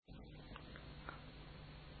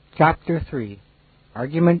Chapter 3.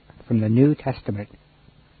 Argument from the New Testament.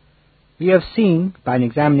 We have seen, by an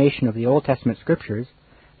examination of the Old Testament Scriptures,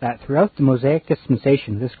 that throughout the Mosaic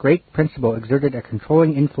dispensation this great principle exerted a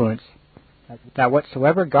controlling influence, that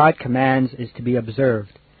whatsoever God commands is to be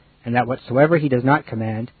observed, and that whatsoever he does not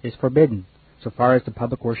command is forbidden, so far as the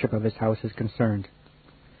public worship of his house is concerned.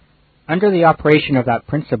 Under the operation of that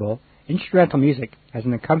principle, instrumental music, as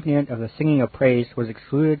an accompaniment of the singing of praise, was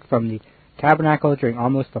excluded from the tabernacle during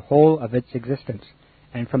almost the whole of its existence,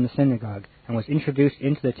 and from the synagogue, and was introduced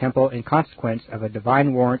into the temple in consequence of a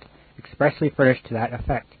divine warrant expressly furnished to that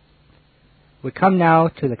effect. We come now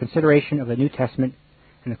to the consideration of the New Testament,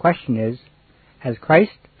 and the question is, has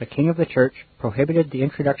Christ, the King of the Church, prohibited the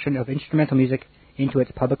introduction of instrumental music into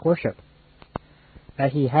its public worship?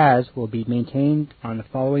 That he has will be maintained on the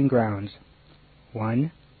following grounds.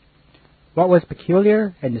 1. What was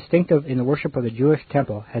peculiar and distinctive in the worship of the Jewish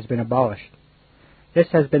temple has been abolished. This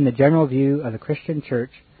has been the general view of the Christian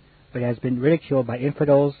Church, but has been ridiculed by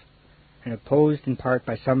infidels and opposed in part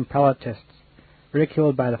by some Prelatists,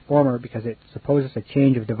 ridiculed by the former because it supposes a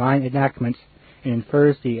change of divine enactments and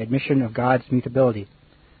infers the admission of God's mutability.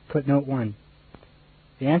 Footnote 1.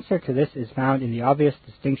 The answer to this is found in the obvious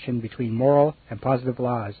distinction between moral and positive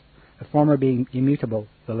laws, the former being immutable,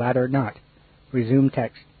 the latter not. Resume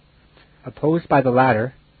text. Opposed by the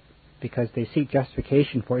latter, because they seek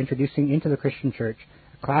justification for introducing into the Christian Church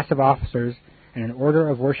a class of officers and an order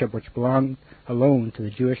of worship which belonged alone to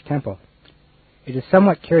the Jewish temple. It is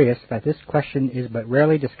somewhat curious that this question is but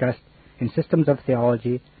rarely discussed in systems of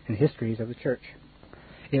theology and histories of the Church.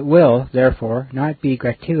 It will, therefore, not be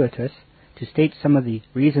gratuitous to state some of the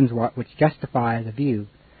reasons which justify the view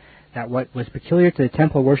that what was peculiar to the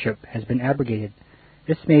temple worship has been abrogated.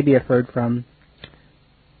 This may be inferred from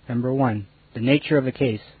Number 1. The nature of the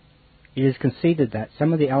case. It is conceded that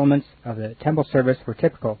some of the elements of the temple service were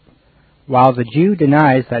typical. While the Jew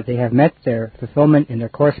denies that they have met their fulfillment in their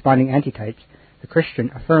corresponding antitypes, the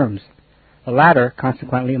Christian affirms. The latter,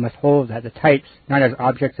 consequently, must hold that the types, not as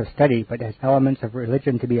objects of study, but as elements of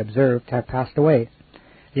religion to be observed, have passed away.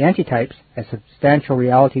 The antitypes, as substantial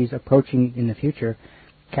realities approaching in the future,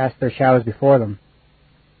 cast their shadows before them.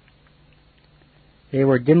 They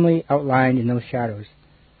were dimly outlined in those shadows.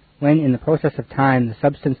 When, in the process of time, the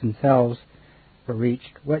substance themselves were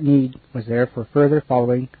reached, what need was there for further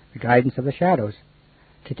following the guidance of the shadows?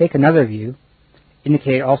 To take another view,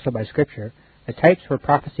 indicated also by Scripture, the types were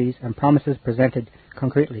prophecies and promises presented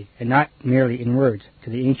concretely, and not merely in words,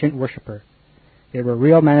 to the ancient worshipper. They were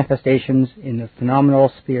real manifestations in the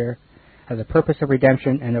phenomenal sphere of the purpose of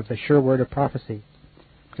redemption and of the sure word of prophecy.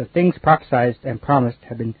 The things prophesied and promised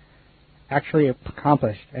have been actually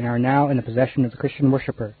accomplished and are now in the possession of the Christian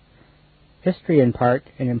worshipper. History in part,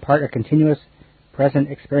 and in part a continuous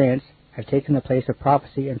present experience, have taken the place of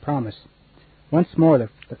prophecy and promise. Once more,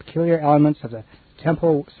 the peculiar elements of the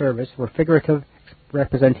temple service were figurative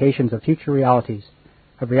representations of future realities,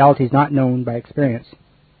 of realities not known by experience.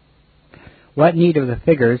 What need of the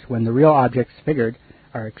figures when the real objects figured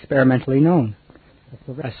are experimentally known?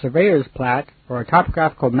 A surveyor's plat, or a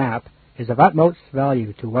topographical map, is of utmost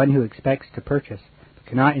value to one who expects to purchase, but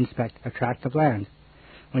cannot inspect a tract of land.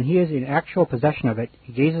 When he is in actual possession of it,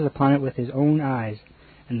 he gazes upon it with his own eyes,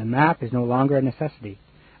 and the map is no longer a necessity.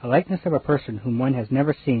 A likeness of a person whom one has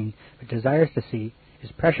never seen, but desires to see,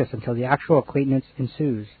 is precious until the actual acquaintance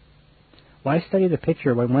ensues. Why study the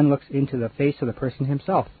picture when one looks into the face of the person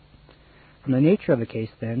himself? From the nature of the case,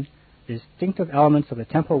 then, the distinctive elements of the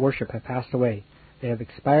temple worship have passed away. They have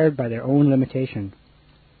expired by their own limitation.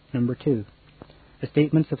 Number 2. The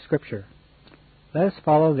statements of Scripture. Let us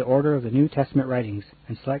follow the order of the New Testament writings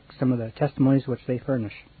and select some of the testimonies which they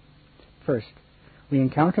furnish. First, we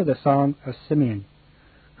encounter the song of Simeon,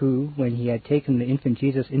 who, when he had taken the infant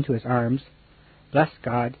Jesus into his arms, blessed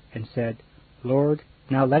God and said, Lord,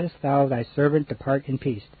 now lettest thou thy servant depart in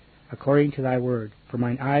peace, according to thy word, for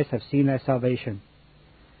mine eyes have seen thy salvation.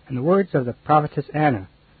 And the words of the prophetess Anna,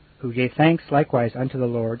 who gave thanks likewise unto the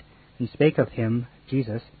Lord, and spake of him,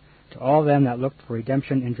 Jesus, to all them that looked for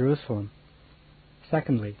redemption in Jerusalem.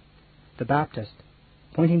 Secondly, the Baptist,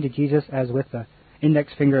 pointing to Jesus as with the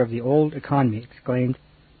index finger of the old economy, exclaimed,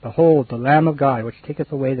 Behold, the Lamb of God, which taketh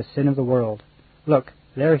away the sin of the world. Look,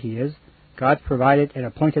 there he is, God's provided and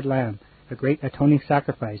appointed Lamb, the great atoning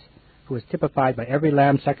sacrifice, who was typified by every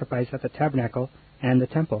lamb sacrificed at the tabernacle and the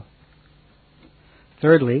temple.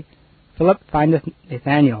 Thirdly, Philip findeth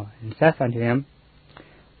Nathanael, and saith unto him,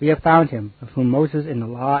 We have found him, of whom Moses in the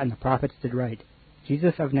law and the prophets did write,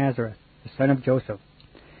 Jesus of Nazareth, the son of Joseph.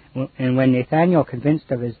 And when Nathanael,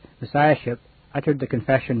 convinced of his messiahship, uttered the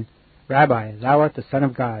confession, Rabbi, thou art the Son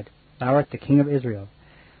of God, thou art the King of Israel,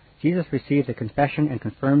 Jesus received the confession and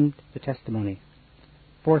confirmed the testimony.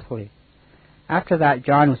 Fourthly, after that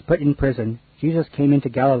John was put in prison, Jesus came into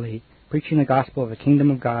Galilee, preaching the gospel of the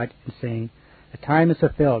kingdom of God, and saying, "The time is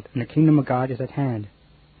fulfilled, and the kingdom of God is at hand."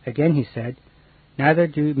 Again he said, "Neither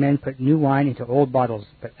do men put new wine into old bottles,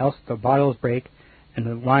 but else the bottles break, and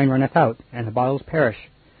the wine runneth out, and the bottles perish.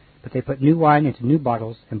 But they put new wine into new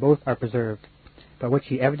bottles, and both are preserved." By which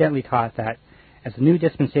he evidently taught that, as the new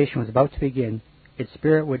dispensation was about to begin, its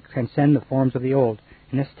spirit would transcend the forms of the old,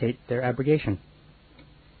 and necessitate their abrogation.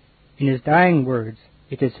 In his dying words,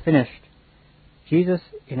 "It is finished," Jesus,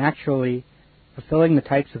 in actually fulfilling the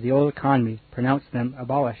types of the old economy, pronounced them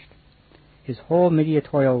abolished. His whole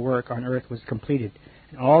mediatorial work on earth was completed,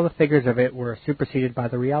 and all the figures of it were superseded by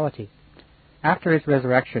the reality. After his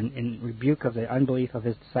resurrection, in rebuke of the unbelief of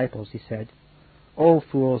his disciples, he said, "O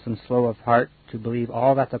fools and slow of heart to believe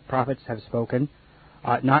all that the prophets have spoken,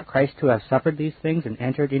 ought not Christ to have suffered these things and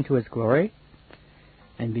entered into his glory?"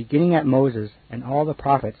 And beginning at Moses and all the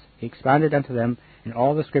prophets, he expounded unto them in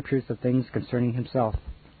all the scriptures the things concerning himself.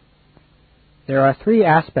 There are three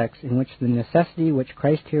aspects in which the necessity which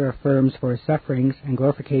Christ here affirms for his sufferings and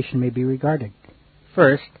glorification may be regarded.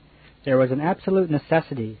 First, there was an absolute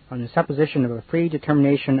necessity, on the supposition of a free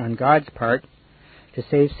determination on God's part to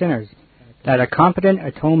save sinners, that a competent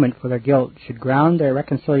atonement for their guilt should ground their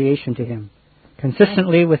reconciliation to him,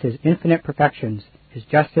 consistently with his infinite perfections, his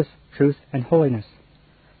justice, truth, and holiness.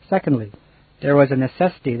 Secondly, there was a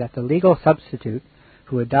necessity that the legal substitute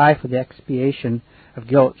who would die for the expiation of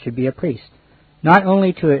guilt should be a priest, not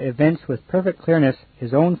only to evince with perfect clearness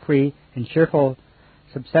his own free and cheerful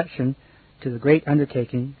subscription to the great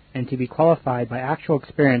undertaking, and to be qualified by actual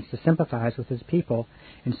experience to sympathize with his people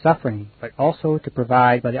in suffering, but also to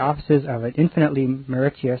provide by the offices of an infinitely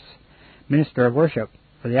meritorious minister of worship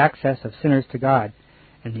for the access of sinners to God,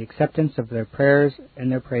 and the acceptance of their prayers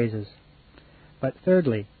and their praises. But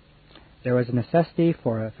thirdly, there was a necessity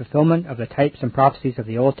for a fulfillment of the types and prophecies of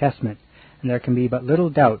the Old Testament, and there can be but little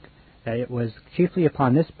doubt that it was chiefly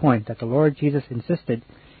upon this point that the Lord Jesus insisted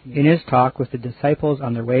in his talk with the disciples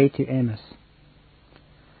on their way to Emmaus.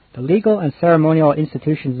 The legal and ceremonial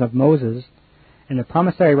institutions of Moses and the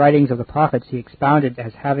promissory writings of the prophets he expounded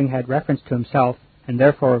as having had reference to himself, and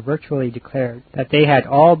therefore virtually declared that they had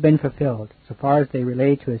all been fulfilled, so far as they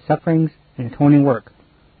related to his sufferings and atoning work,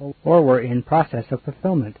 or were in process of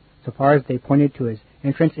fulfillment, so far as they pointed to his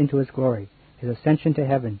entrance into his glory, his ascension to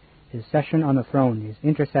heaven, his session on the throne, his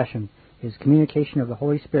intercession, his communication of the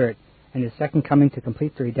Holy Spirit, and his second coming to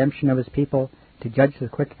complete the redemption of his people, to judge the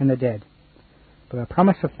quick and the dead. But a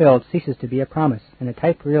promise fulfilled ceases to be a promise, and a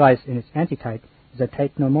type realized in its antitype is a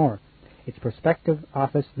type no more. Its prospective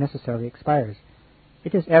office necessarily expires.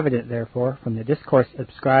 It is evident, therefore, from the discourse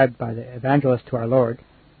ascribed by the evangelist to our Lord,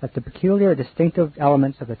 that the peculiar distinctive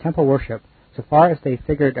elements of the temple worship, so far as they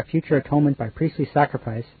figured a future atonement by priestly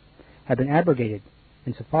sacrifice, have been abrogated,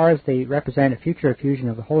 and so far as they represent a future effusion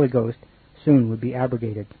of the Holy Ghost, soon would be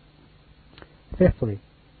abrogated. Fifthly,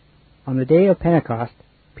 on the day of Pentecost,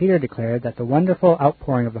 Peter declared that the wonderful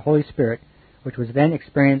outpouring of the Holy Spirit, which was then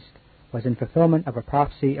experienced, was in fulfillment of a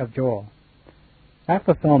prophecy of Joel. That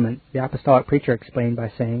fulfillment the apostolic preacher explained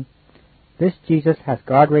by saying, "This Jesus hath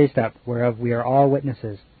God raised up, whereof we are all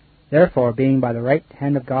witnesses. Therefore, being by the right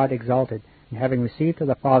hand of God exalted, and having received of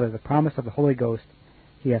the Father the promise of the Holy Ghost,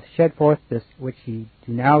 he hath shed forth this which ye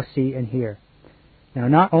do now see and hear." Now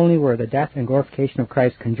not only were the death and glorification of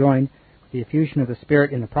Christ conjoined with the effusion of the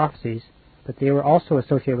Spirit in the prophecies, but they were also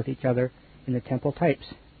associated with each other in the temple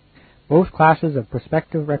types. Both classes of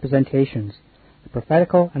prospective representations, the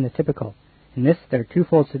prophetical and the typical, in this their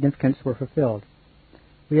twofold significance were fulfilled.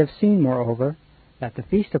 We have seen, moreover, that the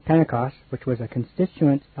Feast of Pentecost, which was a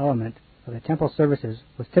constituent element of the temple services,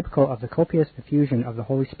 was typical of the copious effusion of the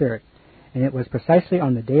Holy Spirit, and it was precisely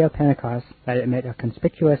on the day of Pentecost that it met a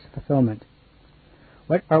conspicuous fulfillment.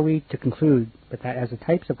 What are we to conclude but that as the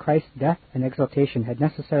types of Christ's death and exaltation had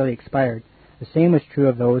necessarily expired, the same was true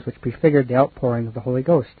of those which prefigured the outpouring of the Holy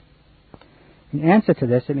Ghost? In answer to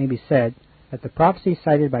this, it may be said that the prophecy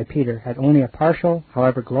cited by Peter had only a partial,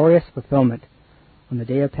 however glorious, fulfillment on the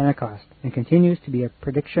day of Pentecost, and continues to be a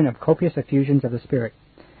prediction of copious effusions of the Spirit,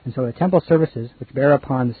 and so the temple services, which bear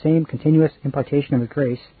upon the same continuous impartation of the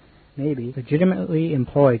grace, may be legitimately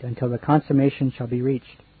employed until the consummation shall be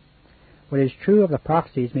reached. What is true of the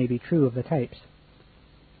prophecies may be true of the types.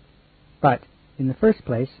 But, in the first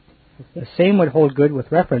place, the same would hold good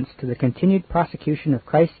with reference to the continued prosecution of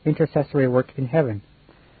Christ's intercessory work in heaven.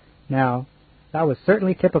 Now, that was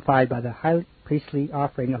certainly typified by the high priestly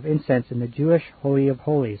offering of incense in the Jewish Holy of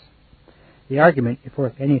Holies. The argument, if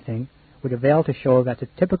worth anything, would avail to show that the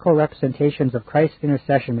typical representations of Christ's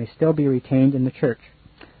intercession may still be retained in the church.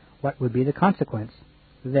 What would be the consequence?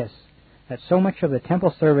 This, that so much of the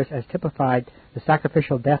temple service as typified the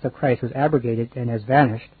sacrificial death of Christ was abrogated and has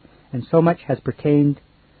vanished, and so much has pertained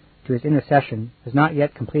to his intercession, as not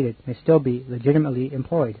yet completed, may still be legitimately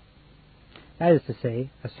employed. That is to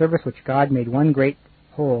say, a service which God made one great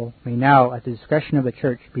whole may now, at the discretion of the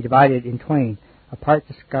church, be divided in twain, a part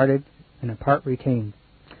discarded and a part retained.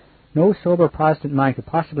 No sober Protestant mind could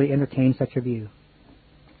possibly entertain such a view.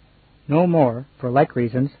 No more, for like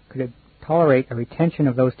reasons, could it tolerate a retention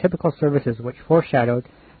of those typical services which foreshadowed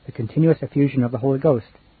the continuous effusion of the Holy Ghost,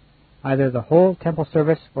 either the whole temple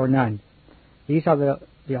service or none. These are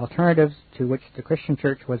the alternatives to which the Christian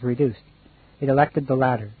church was reduced. It elected the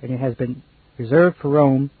latter, and it has been reserved for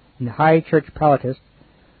Rome and the high church prelatists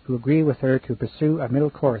who agree with her to pursue a middle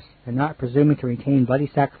course, and not presuming to retain bloody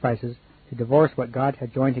sacrifices, to divorce what God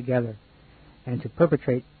had joined together, and to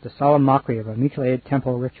perpetrate the solemn mockery of a mutilated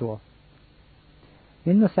temple ritual.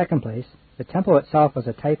 In the second place, the temple itself was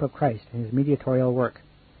a type of Christ and his mediatorial work,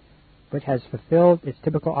 but has fulfilled its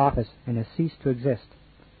typical office and has ceased to exist.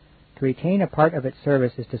 To retain a part of its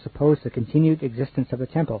service is to suppose the continued existence of the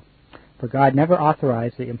temple, for God never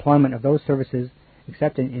authorized the employment of those services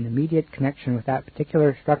except in immediate connection with that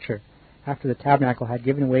particular structure, after the tabernacle had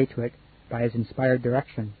given way to it by his inspired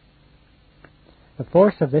direction. The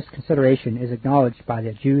force of this consideration is acknowledged by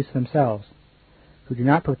the Jews themselves, who do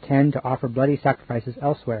not pretend to offer bloody sacrifices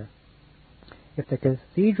elsewhere. If the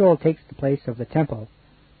cathedral takes the place of the temple,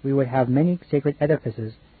 we would have many sacred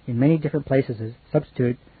edifices in many different places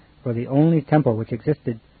substituted for the only temple which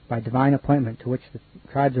existed by divine appointment, to which the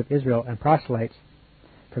tribes of Israel and proselytes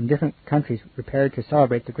from different countries repaired to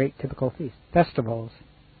celebrate the great typical festivals.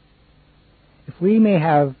 If we may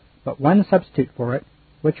have but one substitute for it,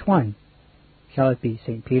 which one? Shall it be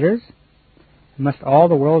St. Peter's? And must all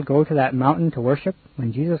the world go to that mountain to worship,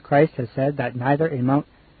 when Jesus Christ has said that neither in Mount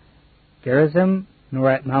Gerizim nor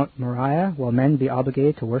at Mount Moriah will men be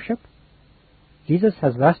obligated to worship? Jesus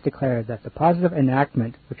has thus declared that the positive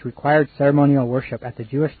enactment which required ceremonial worship at the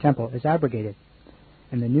Jewish temple is abrogated,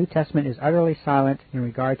 and the New Testament is utterly silent in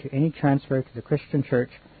regard to any transfer to the Christian church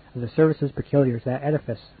of the services peculiar to that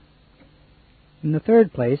edifice. In the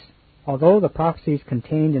third place, although the prophecies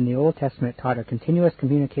contained in the Old Testament taught a continuous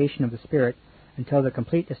communication of the Spirit until the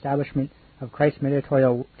complete establishment of Christ's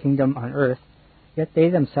mediatorial kingdom on earth, yet they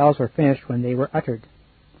themselves were finished when they were uttered.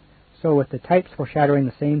 So with the types foreshadowing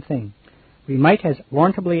the same thing, we might as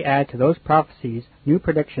warrantably add to those prophecies new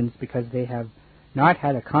predictions because they have not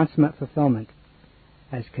had a consummate fulfillment,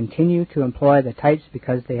 as continue to employ the types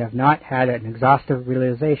because they have not had an exhaustive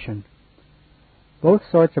realization. Both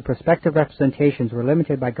sorts of prospective representations were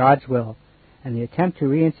limited by God's will, and the attempt to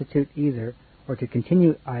reinstitute either, or to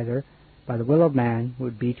continue either, by the will of man,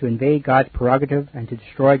 would be to invade God's prerogative and to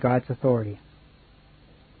destroy God's authority.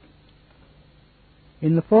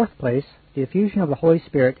 In the fourth place, the effusion of the Holy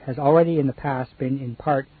Spirit has already in the past been in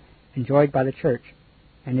part enjoyed by the Church,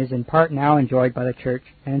 and is in part now enjoyed by the Church,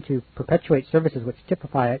 and to perpetuate services which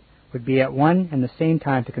typify it would be at one and the same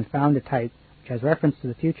time to confound a type which has reference to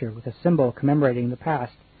the future with a symbol commemorating the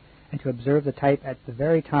past, and to observe the type at the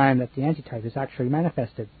very time that the antitype is actually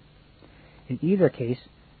manifested. In either case,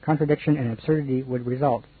 contradiction and absurdity would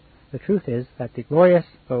result. The truth is that the glorious,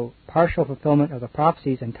 though partial fulfillment of the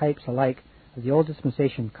prophecies and types alike of the Old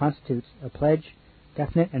Dispensation constitutes a pledge,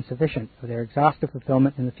 definite and sufficient, of their exhaustive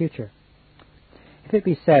fulfillment in the future. If it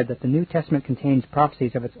be said that the New Testament contains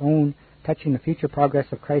prophecies of its own touching the future progress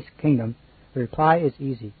of Christ's kingdom, the reply is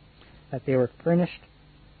easy, that they were furnished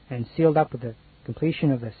and sealed up with the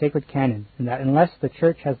completion of the sacred canon, and that unless the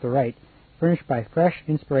Church has the right, furnished by fresh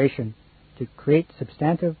inspiration, to create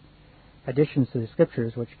substantive additions to the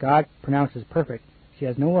Scriptures which God pronounces perfect, she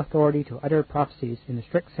has no authority to utter prophecies in the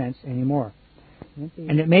strict sense any more.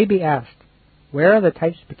 And it may be asked, where are the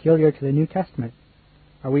types peculiar to the New Testament?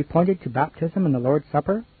 Are we pointed to baptism and the Lord's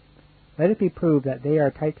Supper? Let it be proved that they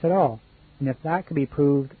are types at all, and if that could be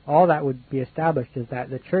proved, all that would be established is that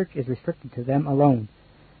the Church is restricted to them alone,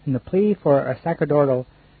 and the plea for a sacerdotal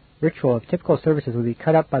ritual of typical services would be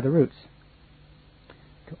cut up by the roots.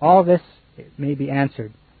 To all this it may be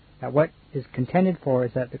answered that what is contended for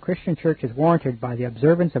is that the Christian Church is warranted by the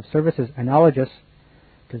observance of services analogous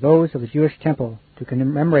to those of the Jewish temple to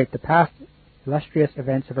commemorate the past illustrious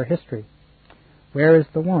events of her history. Where is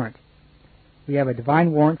the warrant? We have a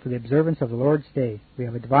divine warrant for the observance of the Lord's Day. We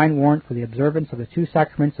have a divine warrant for the observance of the two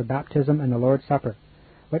sacraments of baptism and the Lord's Supper.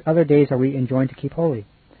 What other days are we enjoined to keep holy?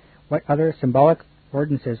 What other symbolic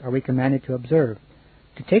ordinances are we commanded to observe?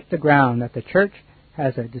 To take the ground that the Church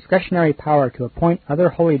has a discretionary power to appoint other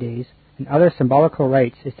holy days and other symbolical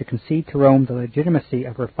rites is to concede to Rome the legitimacy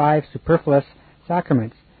of her 5 superfluous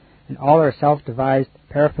sacraments and all her self-devised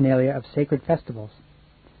paraphernalia of sacred festivals.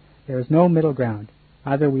 There is no middle ground.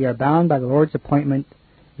 Either we are bound by the Lord's appointment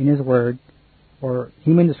in His Word, or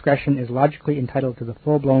human discretion is logically entitled to the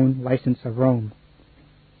full-blown license of Rome.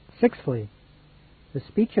 Sixthly, the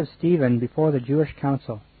speech of Stephen before the Jewish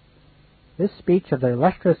council. This speech of the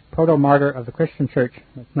illustrious proto-martyr of the Christian Church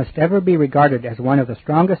must ever be regarded as one of the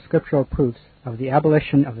strongest scriptural proofs of the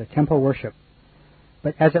abolition of the temple worship.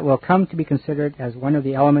 But as it will come to be considered as one of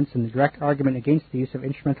the elements in the direct argument against the use of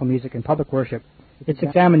instrumental music in public worship, its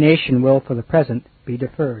examination will, for the present, be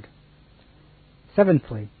deferred.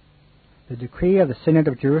 Seventhly, the decree of the Synod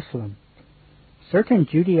of Jerusalem. Certain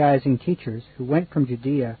Judaizing teachers who went from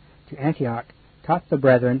Judea to Antioch taught the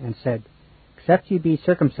brethren and said, "Except ye be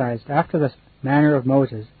circumcised after the manner of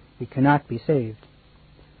Moses, ye cannot be saved."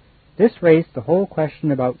 This raised the whole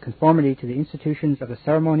question about conformity to the institutions of the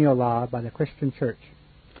ceremonial law by the Christian Church.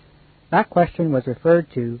 That question was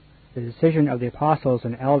referred to the decision of the apostles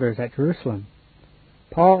and elders at Jerusalem.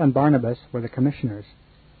 Paul and Barnabas were the commissioners.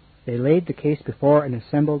 They laid the case before an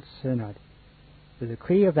assembled synod. The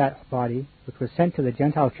decree of that body, which was sent to the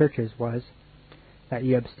Gentile churches, was that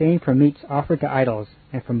ye abstain from meats offered to idols,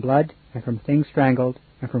 and from blood, and from things strangled,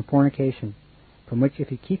 and from fornication, from which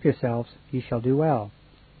if ye keep yourselves, ye shall do well.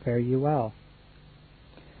 Fare ye well.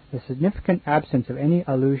 The significant absence of any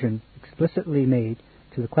allusion explicitly made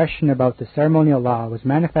to the question about the ceremonial law was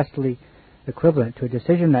manifestly equivalent to a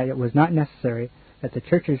decision that it was not necessary that the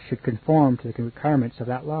churches should conform to the requirements of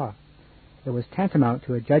that law. It was tantamount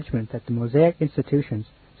to a judgment that the Mosaic institutions,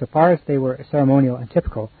 so far as they were ceremonial and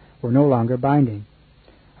typical, were no longer binding.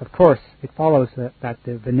 Of course, it follows that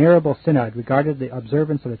the Venerable Synod regarded the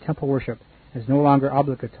observance of the temple worship as no longer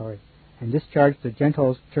obligatory, and discharged the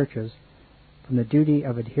Gentile churches from the duty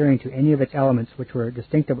of adhering to any of its elements which were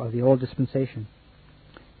distinctive of the old dispensation.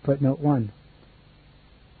 Footnote 1.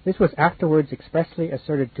 This was afterwards expressly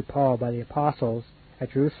asserted to Paul by the apostles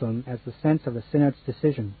at Jerusalem as the sense of the Synod's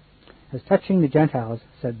decision. As touching the Gentiles,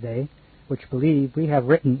 said they, which believe, we have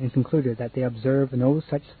written and concluded that they observe no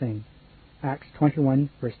such thing. Acts 21,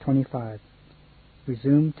 verse 25.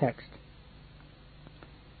 Resume text.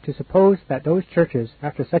 To suppose that those churches,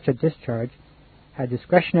 after such a discharge, had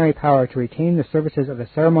discretionary power to retain the services of the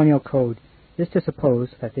ceremonial code is to suppose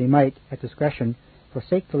that they might, at discretion,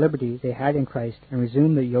 forsake the liberty they had in Christ and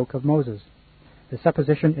resume the yoke of Moses. The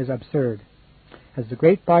supposition is absurd. As the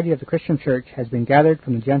great body of the Christian Church has been gathered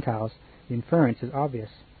from the Gentiles, the inference is obvious.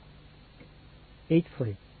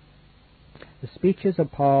 Eighthly, the speeches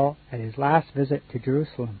of Paul at his last visit to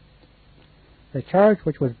Jerusalem. The charge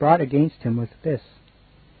which was brought against him was this: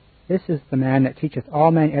 "This is the man that teacheth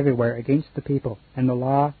all men everywhere against the people, and the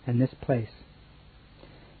law, and this place."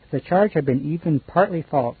 If the charge had been even partly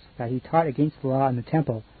false, that he taught against the law and the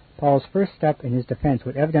temple, Paul's first step in his defense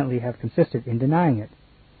would evidently have consisted in denying it.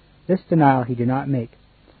 This denial he did not make.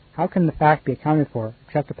 How can the fact be accounted for,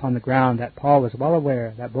 except upon the ground that Paul was well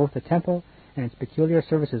aware that both the temple and its peculiar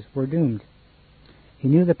services were doomed? He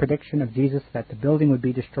knew the prediction of Jesus that the building would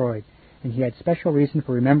be destroyed, and he had special reason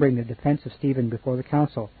for remembering the defense of Stephen before the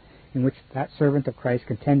council, in which that servant of Christ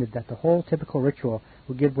contended that the whole typical ritual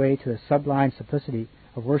would give way to the sublime simplicity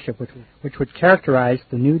of worship which would characterize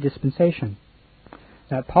the new dispensation.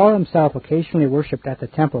 That Paul himself occasionally worshipped at the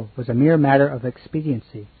temple was a mere matter of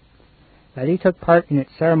expediency. That he took part in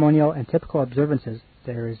its ceremonial and typical observances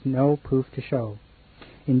there is no proof to show.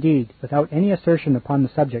 Indeed, without any assertion upon the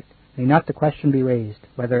subject, may not the question be raised,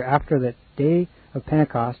 whether after the day of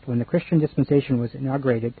Pentecost, when the Christian dispensation was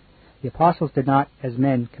inaugurated, the apostles did not, as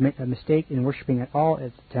men, commit a mistake in worshipping at all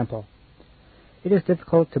at the temple. It is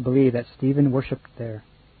difficult to believe that Stephen worshipped there.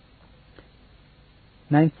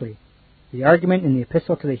 Ninthly, the argument in the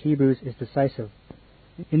Epistle to the Hebrews is decisive.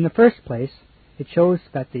 In the first place, it shows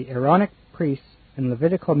that the Aaronic priests and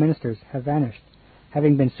Levitical ministers have vanished,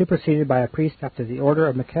 having been superseded by a priest after the order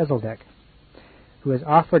of Melchizedek, who has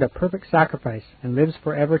offered a perfect sacrifice and lives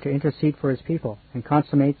forever to intercede for his people and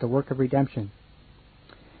consummate the work of redemption.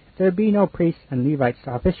 If there be no priests and Levites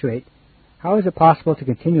to officiate, how is it possible to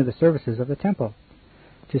continue the services of the temple?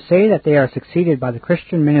 To say that they are succeeded by the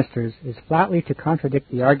Christian ministers is flatly to contradict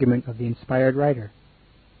the argument of the inspired writer.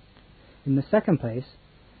 In the second place,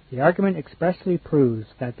 the argument expressly proves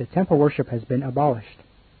that the temple worship has been abolished.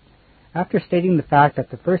 After stating the fact that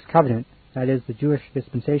the first covenant, that is, the Jewish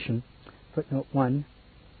dispensation, footnote 1,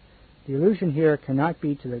 the allusion here cannot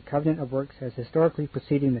be to the covenant of works as historically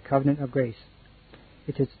preceding the covenant of grace.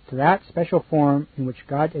 It is to that special form in which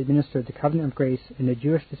God administered the covenant of grace in the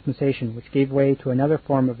Jewish dispensation which gave way to another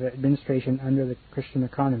form of administration under the Christian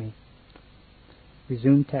economy.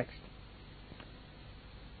 Resume text.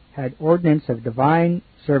 Had ordinance of divine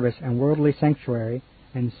service and worldly sanctuary,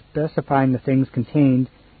 and specifying the things contained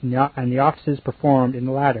and the offices performed in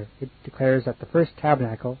the latter. It declares that the first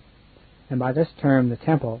tabernacle, and by this term the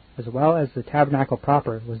temple, as well as the tabernacle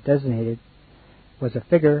proper, was designated, was a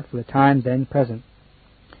figure for the time then present,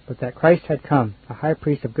 but that Christ had come, a high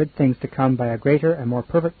priest of good things to come by a greater and more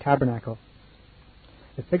perfect tabernacle.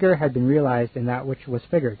 The figure had been realized in that which was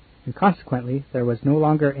figured, and consequently there was no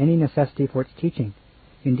longer any necessity for its teaching.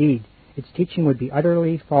 Indeed, its teaching would be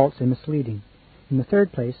utterly false and misleading. In the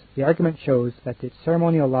third place, the argument shows that its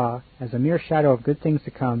ceremonial law, as a mere shadow of good things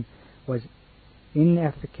to come, was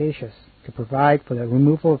inefficacious to provide for the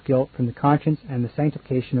removal of guilt from the conscience and the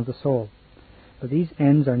sanctification of the soul. But these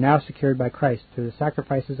ends are now secured by Christ through the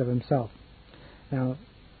sacrifices of himself. Now,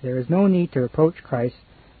 there is no need to reproach Christ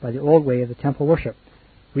by the old way of the temple worship.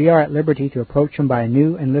 We are at liberty to approach him by a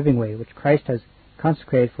new and living way, which Christ has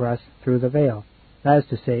consecrated for us through the veil, that is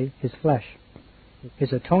to say, his flesh.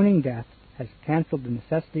 His atoning death has cancelled the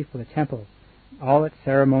necessity for the temple, all its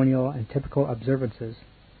ceremonial and typical observances.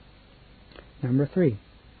 Number 3.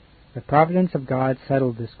 The providence of God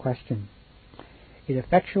settled this question. It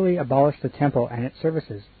effectually abolished the temple and its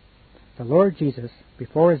services. The Lord Jesus,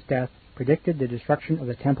 before his death, predicted the destruction of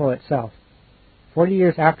the temple itself. 40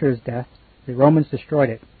 years after his death, the Romans destroyed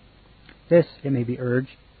it. This, it may be urged,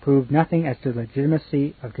 proved nothing as to the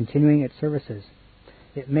legitimacy of continuing its services.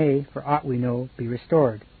 It may, for aught we know, be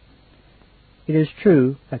restored. It is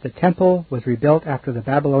true that the temple was rebuilt after the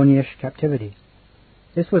Babylonian captivity.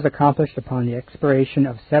 This was accomplished upon the expiration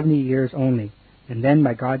of 70 years only, and then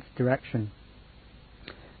by God's direction.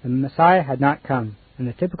 The Messiah had not come, and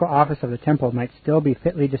the typical office of the temple might still be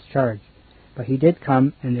fitly discharged, but he did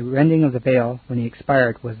come, and the rending of the veil, when he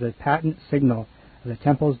expired, was the patent signal of the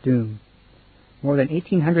temple's doom. More than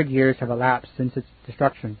 1,800 years have elapsed since its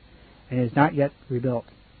destruction, and it is not yet rebuilt.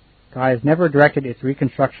 God has never directed its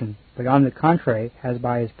reconstruction, but on the contrary has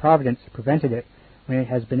by his providence prevented it when it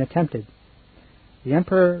has been attempted. The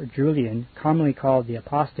Emperor Julian, commonly called the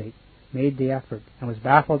Apostate, made the effort, and was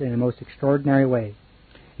baffled in a most extraordinary way.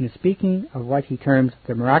 In speaking of what he termed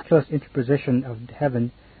the miraculous interposition of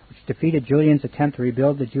heaven, which defeated Julian's attempt to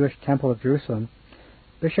rebuild the Jewish temple of Jerusalem,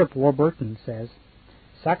 Bishop Warburton says,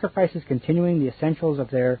 "Sacrifices continuing the essentials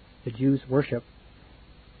of the Jews' worship,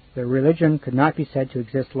 their religion could not be said to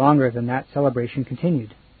exist longer than that celebration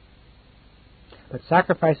continued. But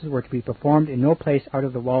sacrifices were to be performed in no place out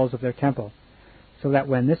of the walls of their temple, so that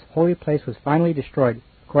when this holy place was finally destroyed,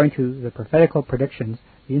 according to the prophetical predictions,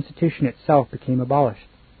 the institution itself became abolished.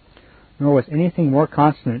 Nor was anything more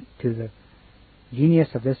consonant to the genius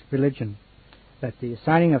of this religion, that the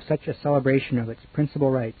assigning of such a celebration of its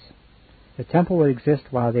principal rites. The temple would exist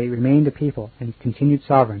while they remained a people and continued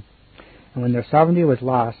sovereign, and when their sovereignty was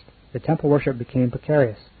lost, the temple worship became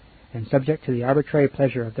precarious and subject to the arbitrary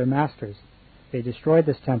pleasure of their masters. They destroyed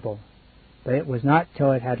this temple, but it was not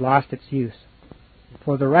till it had lost its use.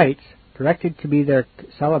 For the rites, directed to be there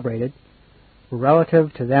celebrated, were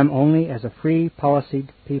relative to them only as a free,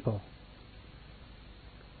 policied people.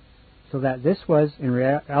 So that this was, in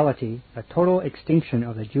reality, a total extinction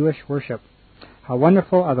of the Jewish worship. How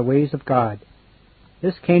wonderful are the ways of God!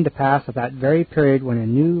 This came to pass at that very period when a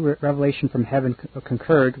new revelation from heaven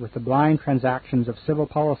concurred with the blind transactions of civil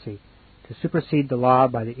policy to supersede the law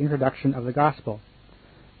by the introduction of the gospel,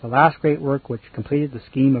 the last great work which completed the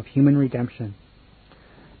scheme of human redemption.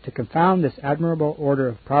 To confound this admirable order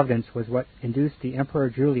of providence was what induced the Emperor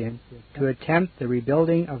Julian to attempt the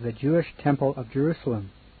rebuilding of the Jewish temple of Jerusalem.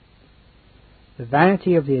 The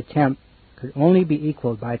vanity of the attempt could only be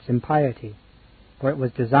equaled by its impiety, for it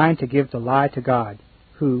was designed to give the lie to God,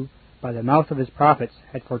 who, by the mouth of his prophets,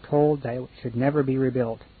 had foretold that it should never be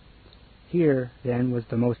rebuilt. Here, then, was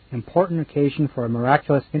the most important occasion for a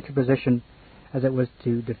miraculous interposition, as it was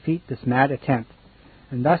to defeat this mad attempt,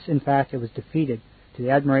 and thus, in fact, it was defeated, to the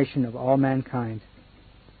admiration of all mankind.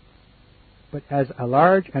 But as a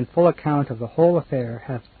large and full account of the whole affair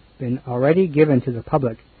hath been already given to the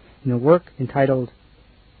public in a work entitled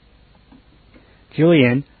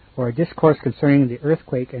Julian, or a discourse concerning the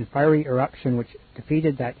earthquake and fiery eruption which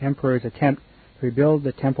defeated that emperor's attempt to rebuild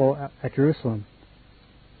the temple at Jerusalem.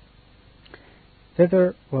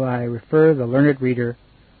 Thither will I refer the learned reader,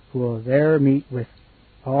 who will there meet with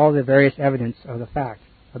all the various evidence of the fact,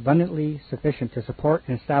 abundantly sufficient to support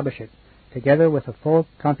and establish it, together with a full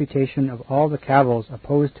computation of all the cavils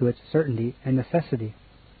opposed to its certainty and necessity.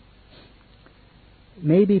 It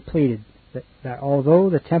may be pleaded that although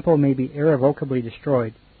the temple may be irrevocably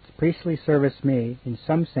destroyed, its priestly service may, in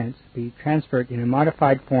some sense, be transferred in a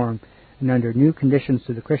modified form and under new conditions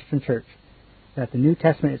to the Christian Church, that the New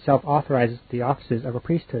Testament itself authorizes the offices of a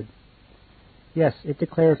priesthood. Yes, it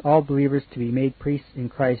declares all believers to be made priests in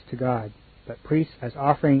Christ to God, but priests as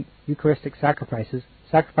offering Eucharistic sacrifices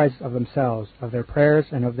of themselves, of their prayers,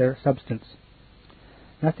 and of their substance.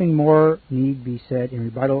 Nothing more need be said in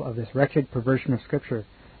rebuttal of this wretched perversion of Scripture,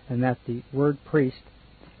 and that the word priest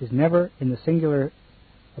is never in the singular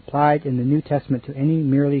applied in the New Testament to any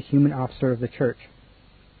merely human officer of the Church.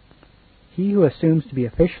 He who assumes to be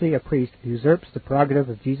officially a priest usurps the prerogative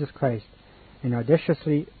of Jesus Christ and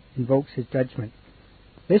audaciously invokes his judgment.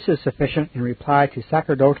 This is sufficient in reply to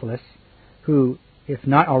sacerdotalists who, if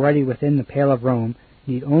not already within the pale of Rome,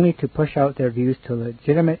 need only to push out their views to a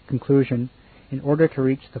legitimate conclusion in order to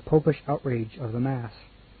reach the popish outrage of the Mass.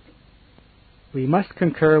 We must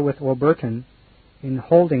concur with Warburton in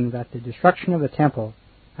holding that the destruction of the temple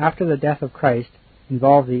after the death of Christ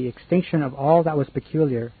involved the extinction of all that was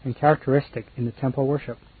peculiar and characteristic in the temple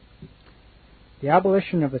worship. The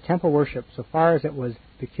abolition of the temple worship, so far as it was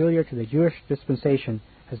peculiar to the Jewish dispensation,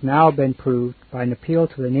 has now been proved by an appeal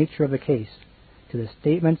to the nature of the case, to the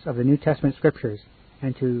statements of the New Testament Scriptures,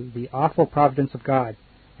 and to the awful providence of God,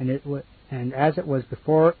 and as it was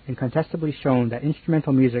before incontestably shown that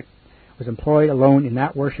instrumental music was employed alone in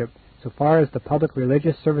that worship, so far as the public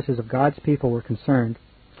religious services of God's people were concerned,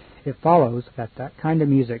 it follows that that kind of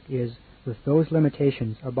music is, with those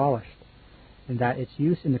limitations, abolished, and that its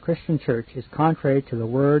use in the Christian Church is contrary to the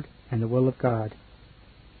Word and the will of God.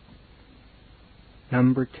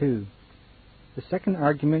 Number 2. The second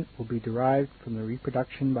argument will be derived from the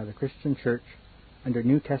reproduction by the Christian Church, under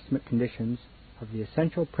New Testament conditions, of the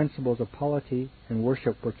essential principles of polity and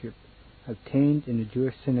worship obtained in the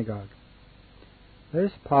Jewish synagogue. Let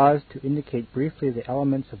us pause to indicate briefly the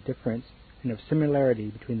elements of difference and of similarity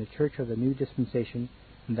between the Church of the New Dispensation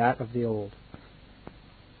and that of the Old.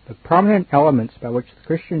 The prominent elements by which the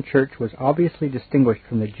Christian Church was obviously distinguished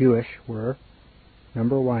from the Jewish were: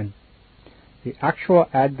 number 1, the actual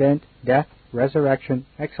advent, death, resurrection,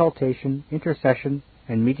 exaltation, intercession,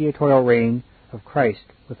 and mediatorial reign of Christ,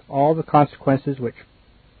 with all the consequences which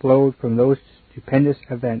flowed from those stupendous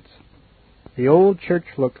events. The old Church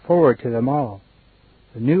looked forward to them all.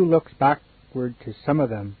 The new looks backward to some of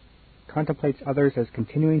them, contemplates others as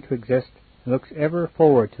continuing to exist, and looks ever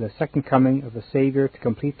forward to the second coming of the Savior to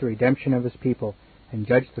complete the redemption of his people and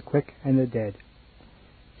judge the quick and the dead.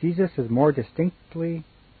 Jesus is more distinctly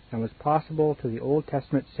than was possible to the Old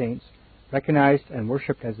Testament saints recognized and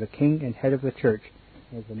worshipped as the King and Head of the Church,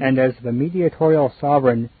 and as the mediatorial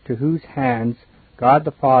sovereign to whose hands God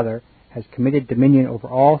the Father has committed dominion over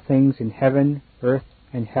all things in heaven, earth,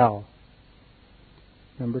 and hell.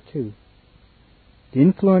 Number 2. The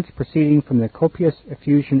influence proceeding from the copious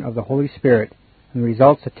effusion of the Holy Spirit and the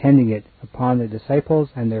results attending it upon the disciples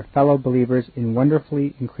and their fellow believers in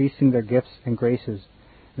wonderfully increasing their gifts and graces,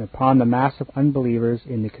 and upon the mass of unbelievers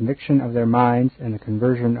in the conviction of their minds and the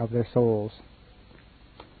conversion of their souls.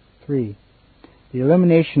 3. The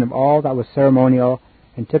elimination of all that was ceremonial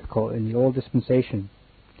and typical in the Old Dispensation.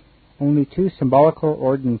 Only 2 symbolical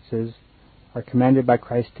ordinances are commanded by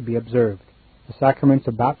Christ to be observed: the sacraments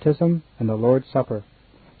of baptism and the Lord's Supper.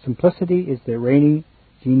 Simplicity is the reigning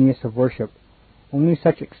genius of worship, only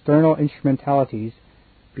such external instrumentalities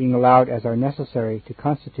being allowed as are necessary to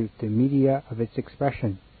constitute the media of its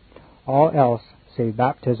expression. All else, save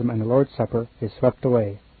baptism and the Lord's Supper, is swept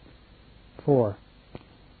away. 4.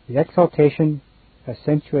 The exaltation,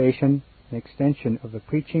 accentuation, and extension of the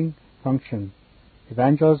preaching function.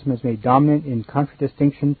 Evangelism is made dominant in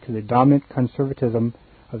contradistinction to the dominant conservatism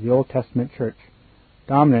of the Old Testament Church.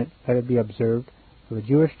 Dominant, let it be observed, for the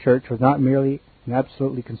Jewish Church was not merely and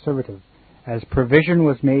absolutely conservative, as provision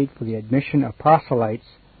was made for the admission of proselytes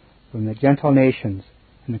from the Gentile nations,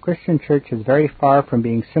 and the Christian Church is very far from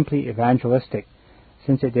being simply evangelistic,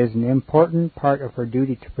 since it is an important part of her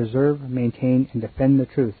duty to preserve, maintain, and defend the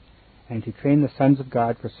truth, and to train the sons of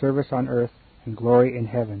God for service on earth and glory in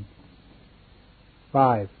heaven.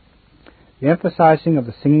 5. The emphasizing of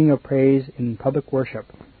the singing of praise in public worship.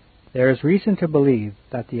 There is reason to believe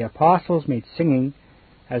that the apostles made singing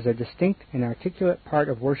as a distinct and articulate part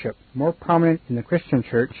of worship more prominent in the Christian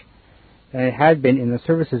Church than it had been in the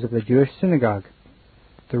services of the Jewish synagogue.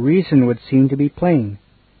 The reason would seem to be plain.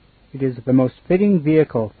 It is the most fitting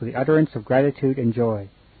vehicle for the utterance of gratitude and joy,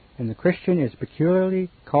 and the Christian is peculiarly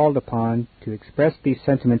called upon to express these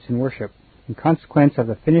sentiments in worship, in consequence of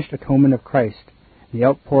the finished atonement of Christ, the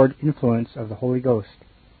outpoured influence of the Holy Ghost.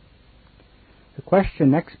 The question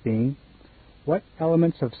next being, what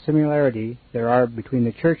elements of similarity there are between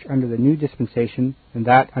the Church under the New Dispensation and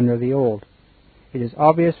that under the Old. It is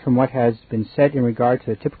obvious from what has been said in regard to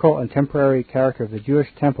the typical and temporary character of the Jewish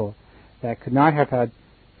temple that could not have had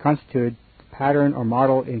constituted the pattern or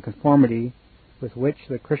model in conformity with which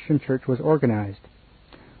the Christian church was organized.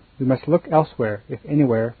 We must look elsewhere, if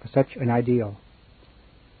anywhere, for such an ideal.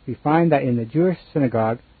 We find that in the Jewish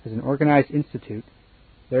synagogue, as an organized institute,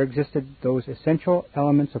 there existed those essential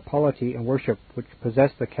elements of polity and worship which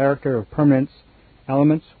possessed the character of permanence,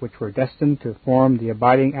 elements which were destined to form the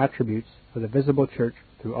abiding attributes of the visible church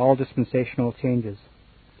through all dispensational changes.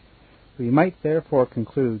 We might therefore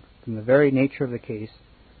conclude, from the very nature of the case,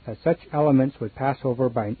 that such elements would pass over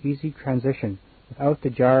by an easy transition without the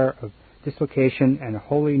jar of dislocation and a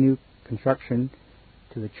wholly new construction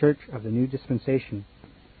to the church of the new dispensation.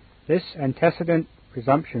 This antecedent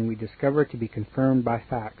presumption we discover to be confirmed by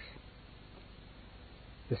facts.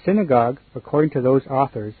 The synagogue, according to those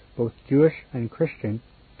authors, both Jewish and Christian,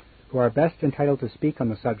 who are best entitled to speak on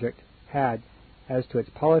the subject, had, as to its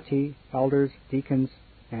polity, elders, deacons,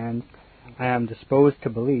 and, I am disposed to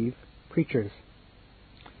believe, preachers.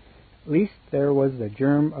 At least there was the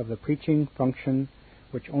germ of the preaching function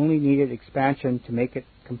which only needed expansion to make it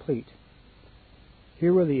complete.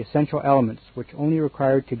 Here were the essential elements which only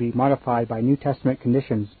required to be modified by New Testament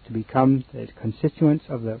conditions to become the constituents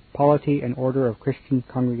of the polity and order of Christian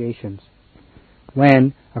congregations.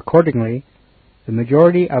 When, accordingly, the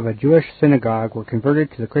majority of a Jewish synagogue were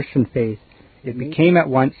converted to the Christian faith, it became at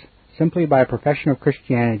once, simply by a profession of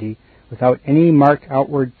Christianity, without any marked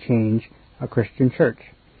outward change, a Christian church,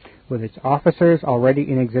 with its officers already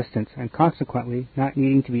in existence and consequently not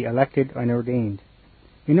needing to be elected and ordained.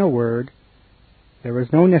 In a word, there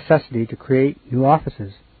was no necessity to create new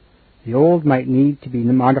offices. The old might need to be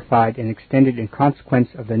modified and extended in consequence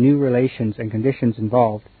of the new relations and conditions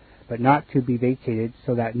involved, but not to be vacated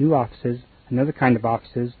so that new offices, another kind of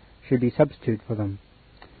offices, should be substituted for them.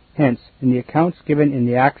 Hence, in the accounts given in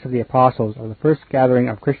the Acts of the Apostles of the first gathering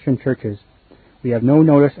of Christian churches, we have no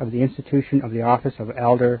notice of the institution of the office of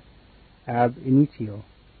elder ab initio.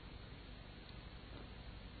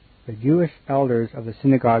 The Jewish elders of the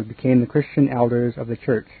synagogue became the Christian elders of the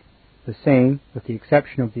church. The same, with the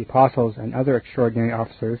exception of the apostles and other extraordinary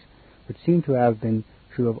officers, would seem to have been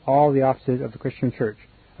true of all the offices of the Christian church,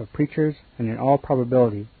 of preachers, and in all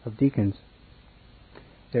probability of deacons.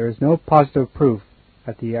 There is no positive proof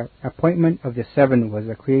that the appointment of the 7 was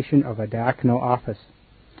the creation of a diaconal office.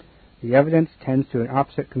 The evidence tends to an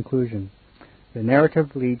opposite conclusion. The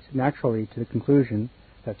narrative leads naturally to the conclusion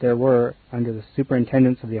that there were, under the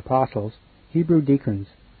superintendence of the apostles, Hebrew deacons,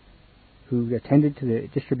 who attended to the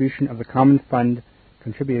distribution of the common fund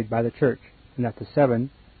contributed by the church, and that the 7,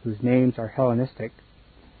 whose names are Hellenistic,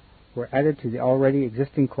 were added to the already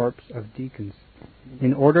existing corps of deacons,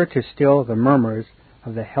 in order to still the murmurs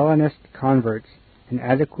of the Hellenist converts and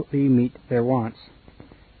adequately meet their wants.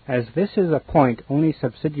 As this is a point only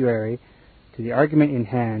subsidiary to the argument in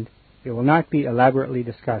hand, it will not be elaborately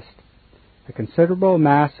discussed. A considerable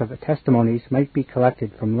mass of testimonies might be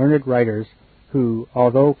collected from learned writers who,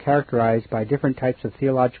 although characterized by different types of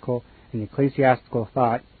theological and ecclesiastical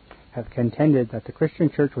thought, have contended that the Christian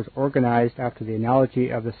church was organized after the analogy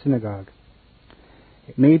of the synagogue.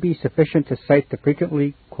 It may be sufficient to cite the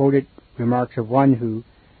frequently quoted remarks of one who,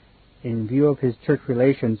 in view of his church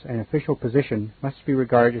relations and official position, must be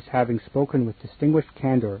regarded as having spoken with distinguished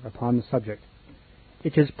candor upon the subject.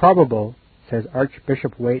 It is probable, says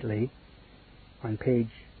Archbishop Whately, on page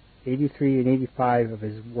 83 and 85 of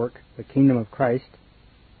his work, The Kingdom of Christ,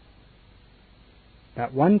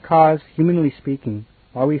 that one cause, humanly speaking,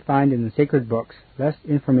 why we find in the sacred books less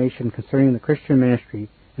information concerning the Christian ministry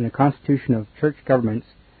and the constitution of church governments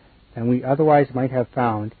than we otherwise might have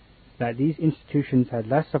found, that these institutions had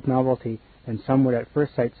less of novelty than some would at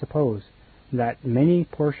first sight suppose, and that many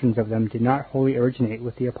portions of them did not wholly originate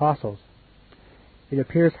with the apostles. It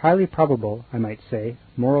appears highly probable, I might say,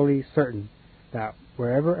 morally certain, that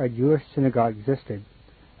wherever a Jewish synagogue existed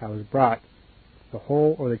that was brought, the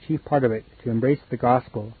whole or the chief part of it, to embrace the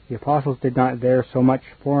gospel, the apostles did not there so much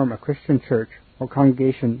form a Christian church or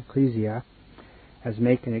congregation ecclesia as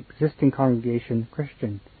make an existing congregation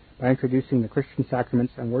Christian, by introducing the Christian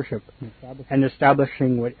sacraments and worship and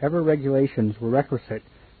establishing whatever regulations were requisite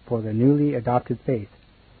for the newly adopted faith,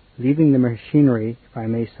 leaving the machinery, if I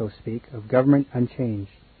may so speak, of government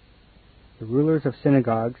unchanged. The rulers of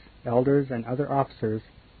synagogues, elders, and other officers,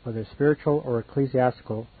 whether spiritual or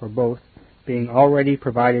ecclesiastical, or both, being already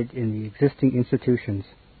provided in the existing institutions.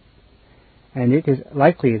 And it is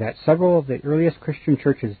likely that several of the earliest Christian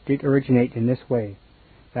churches did originate in this way,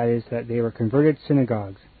 that is, that they were converted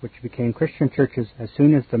synagogues, which became Christian churches as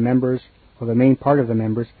soon as the members, or the main part of the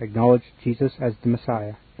members, acknowledged Jesus as the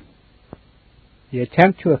Messiah. The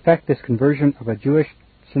attempt to effect this conversion of a Jewish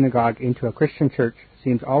synagogue into a Christian church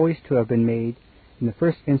seems always to have been made in the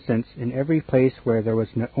first instance in every place where there was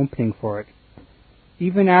an opening for it.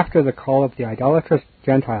 Even after the call of the idolatrous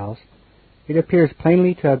Gentiles, it appears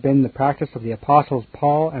plainly to have been the practice of the apostles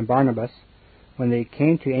Paul and Barnabas, when they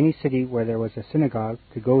came to any city where there was a synagogue,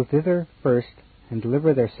 to go thither first and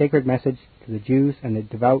deliver their sacred message to the Jews and the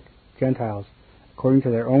devout Gentiles, according to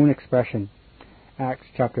their own expression. Acts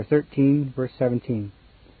chapter 13, verse 17.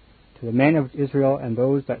 To the men of Israel and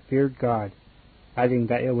those that feared God, adding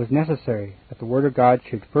that it was necessary that the word of God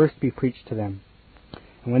should first be preached to them.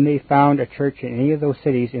 And when they found a church in any of those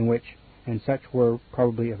cities in which, and such were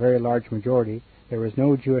probably a very large majority, there was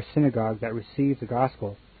no Jewish synagogue that received the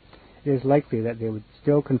gospel, it is likely that they would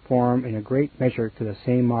still conform in a great measure to the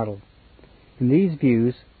same model. In these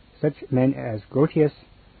views, such men as Grotius,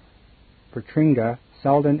 Bertringa,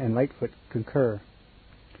 Selden, and Lightfoot concur.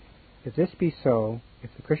 If this be so, if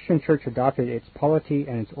the Christian church adopted its polity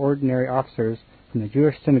and its ordinary officers from the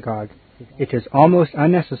Jewish synagogue, it is almost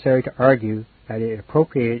unnecessary to argue that it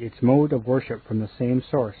appropriated its mode of worship from the same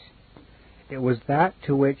source. It was that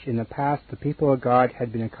to which in the past the people of God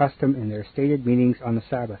had been accustomed in their stated meetings on the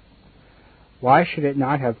Sabbath. Why should it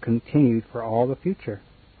not have continued for all the future?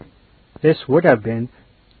 This would have been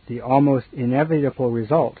the almost inevitable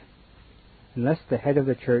result, unless the head of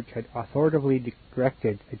the church had authoritatively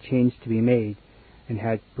directed a change to be made, and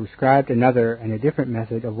had prescribed another and a different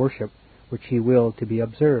method of worship which he willed to be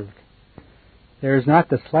observed. There is not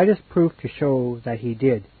the slightest proof to show that he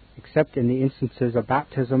did, except in the instances of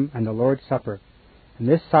baptism and the Lord's Supper, and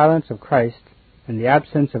this silence of Christ, and the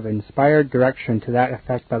absence of inspired direction to that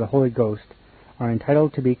effect by the Holy Ghost, are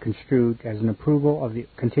entitled to be construed as an approval of the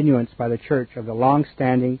continuance by the Church of the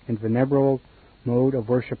long-standing and venerable mode of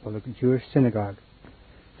worship of the Jewish synagogue.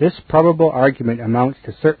 This probable argument amounts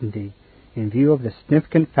to certainty in view of the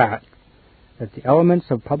significant fact that the elements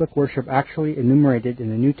of public worship actually enumerated in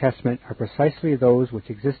the New Testament are precisely those which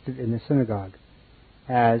existed in the synagogue.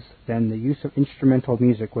 As, then, the use of instrumental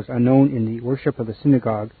music was unknown in the worship of the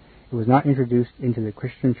synagogue, it was not introduced into the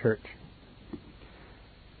Christian church.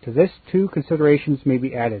 To this, two considerations may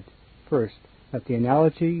be added. First, that the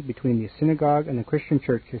analogy between the synagogue and the Christian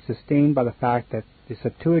church is sustained by the fact that the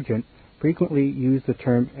Septuagint frequently used the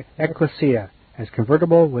term ecclesia as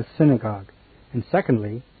convertible with synagogue, and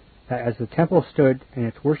secondly, that as the temple stood and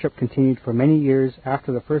its worship continued for many years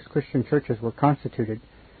after the first Christian churches were constituted,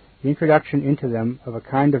 the introduction into them of a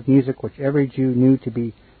kind of music which every Jew knew to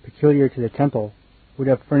be peculiar to the temple would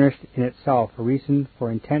have furnished in itself a reason for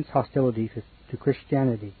intense hostility to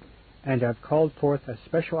Christianity, and have called forth a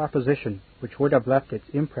special opposition which would have left its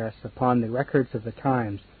impress upon the records of the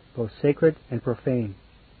times, both sacred and profane.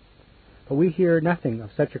 But we hear nothing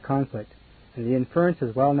of such a conflict, and the inference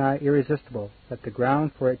is well nigh irresistible that the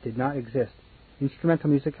ground for it did not exist. Instrumental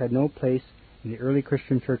music had no place in the early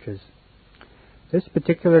Christian churches. This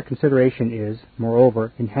particular consideration is,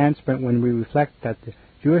 moreover, enhanced when we reflect that the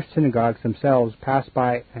Jewish synagogues themselves passed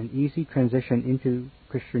by an easy transition into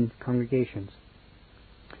Christian congregations,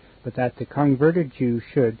 but that the converted Jew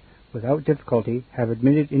should, without difficulty, have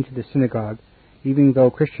admitted into the synagogue, even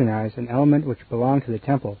though Christianized, an element which belonged to the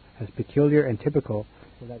temple as peculiar and typical,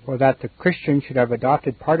 or that the Christian should have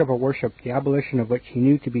adopted part of a worship the abolition of which he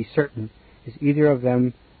knew to be certain, is either of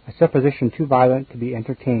them a supposition too violent to be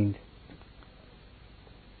entertained.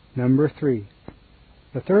 Number 3.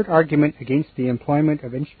 The third argument against the employment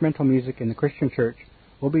of instrumental music in the Christian church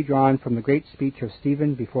will be drawn from the great speech of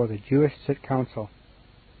Stephen before the Jewish council.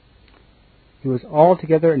 He was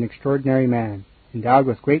altogether an extraordinary man, endowed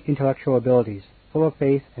with great intellectual abilities, full of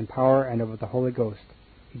faith and power and of the Holy Ghost.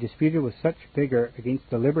 He disputed with such vigor against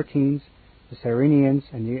the Libertines, the Cyrenians,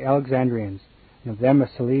 and the Alexandrians, and of them of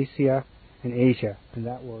Cilicia and Asia, and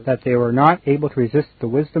that they were not able to resist the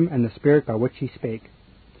wisdom and the spirit by which he spake.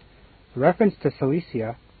 The reference to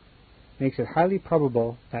Cilicia makes it highly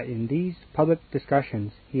probable that in these public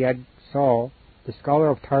discussions he had Saul, the scholar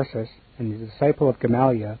of Tarsus, and the disciple of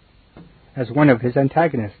Gamaliel, as one of his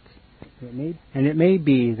antagonists. And it may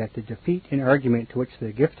be that the defeat in argument to which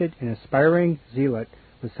the gifted and aspiring zealot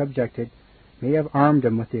was subjected may have armed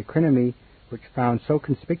him with the acrimony which found so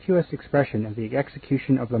conspicuous expression at the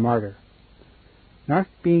execution of the martyr. Not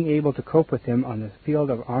being able to cope with him on the field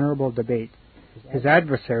of honorable debate, his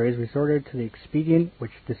adversaries resorted to the expedient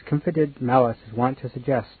which discomfited malice is wont to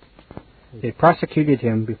suggest. They prosecuted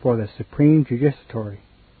him before the supreme judicatory.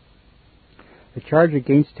 The charge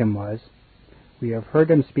against him was, "We have heard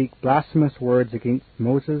him speak blasphemous words against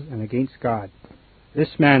Moses and against God.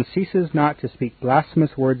 This man ceases not to speak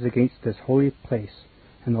blasphemous words against this holy place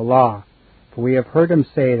and the law, for we have heard him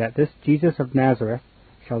say that this Jesus of Nazareth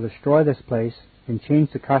shall destroy this place, and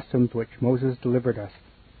change the customs which Moses delivered us.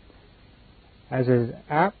 As is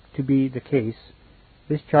apt to be the case,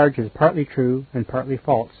 this charge is partly true and partly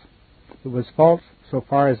false. It was false so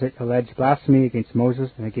far as it alleged blasphemy against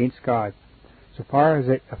Moses and against God, so far as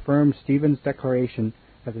it affirmed Stephen's declaration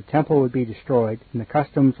that the temple would be destroyed and the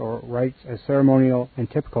customs or rites as ceremonial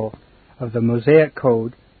and typical of the Mosaic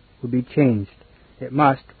Code would be changed. It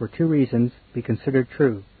must, for two reasons, be considered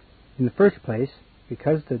true. In the first place,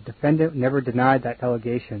 because the defendant never denied that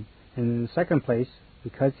allegation, and in the second place,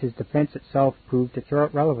 because his defense itself proved its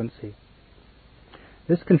relevancy.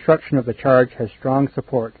 This construction of the charge has strong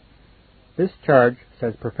support. This charge,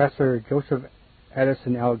 says Professor Joseph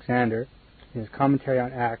Addison Alexander in his commentary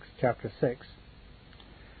on Acts chapter 6,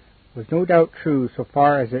 was no doubt true so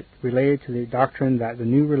far as it related to the doctrine that the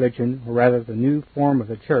new religion, or rather the new form of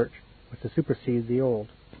the church, was to supersede the old.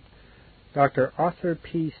 Dr. Arthur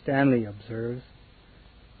P. Stanley observes,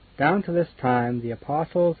 "Down to this time, the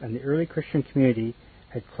apostles and the early Christian community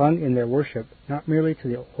had clung in their worship not merely to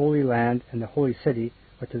the Holy Land and the Holy City,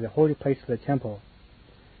 but to the holy place of the temple.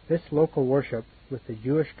 This local worship, with the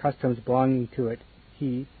Jewish customs belonging to it,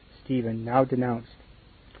 he, Stephen, now denounced.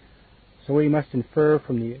 So we must infer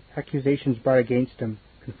from the accusations brought against him,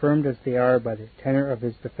 confirmed as they are by the tenor of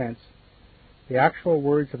his defense. The actual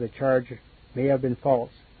words of the charge may have been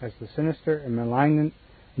false, as the sinister and malignant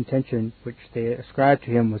intention which they ascribed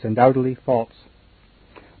to him was undoubtedly false.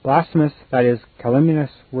 Blasphemous, that is,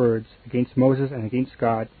 calumnious words against Moses and against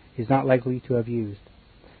God he is not likely to have used.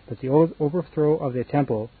 But the overthrow of the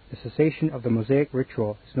temple, the cessation of the Mosaic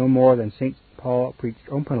ritual, is no more than St. Paul preached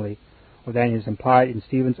openly, or than is implied in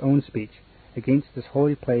Stephen's own speech, against this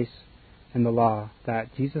holy place and the law,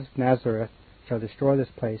 that Jesus of Nazareth shall destroy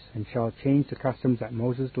this place, and shall change the customs that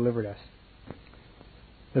Moses delivered us."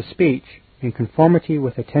 The speech, in conformity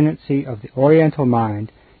with the tendency of the Oriental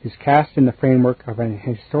mind, is cast in the framework of an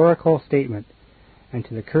historical statement, and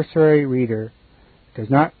to the cursory reader does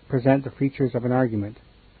not present the features of an argument.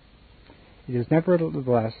 It is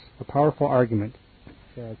nevertheless a powerful argument.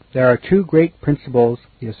 There are two great principles,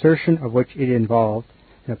 the assertion of which it involved,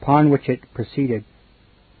 and upon which it proceeded.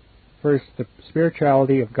 First, the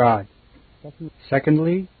spirituality of God.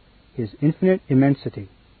 Secondly, his infinite immensity.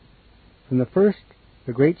 From the first,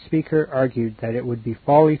 the great speaker argued that it would be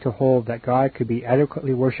folly to hold that God could be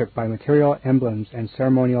adequately worshipped by material emblems and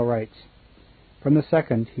ceremonial rites. From the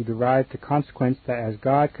second, he derived the consequence that as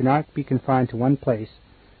God could not be confined to one place,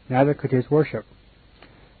 neither could his worship.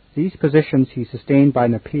 These positions he sustained by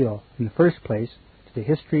an appeal, in the first place, to the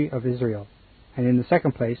history of Israel, and in the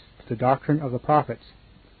second place, to the doctrine of the prophets.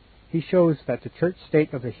 He shows that the church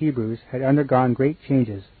state of the Hebrews had undergone great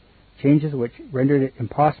changes which rendered it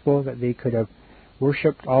impossible that they could have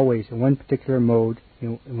worshipped always in one particular mode,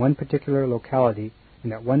 in one particular locality,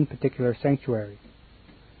 and at one particular sanctuary.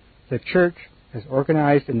 The church, as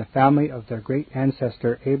organized in the family of their great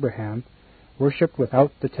ancestor Abraham, worshipped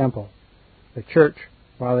without the temple. The church,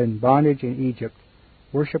 while in bondage in Egypt,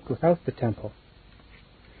 worshipped without the temple.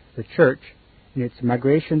 The church, in its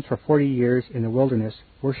migrations for 40 years in the wilderness,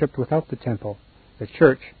 worshipped without the temple. The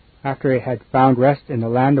church, after it had found rest in the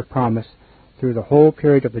land of promise through the whole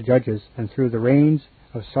period of the judges and through the reigns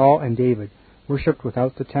of Saul and David, worshipped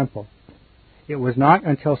without the temple. It was not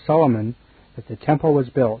until Solomon that the temple was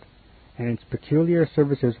built, and its peculiar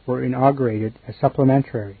services were inaugurated as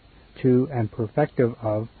supplementary to and perfective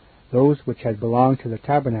of those which had belonged to the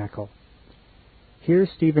tabernacle. Here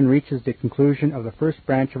Stephen reaches the conclusion of the first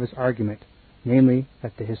branch of his argument, namely,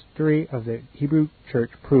 that the history of the Hebrew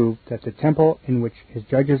church proved that the temple in which his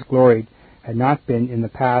judges gloried had not been in the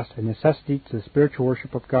past a necessity to the spiritual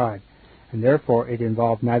worship of God, and therefore it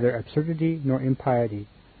involved neither absurdity nor impiety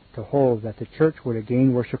to hold that the church would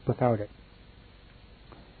again worship without it.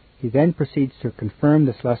 He then proceeds to confirm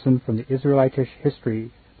this lesson from the Israelitish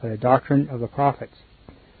history by the doctrine of the prophets,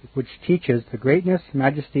 which teaches the greatness,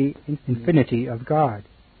 majesty, and infinity of God.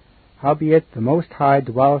 Howbeit the Most High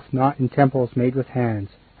dwelleth not in temples made with hands,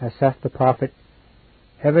 as saith the prophet,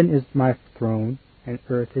 Heaven is my throne, and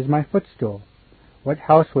earth is my footstool. What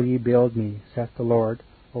house will ye build me, saith the Lord,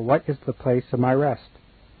 or what is the place of my rest?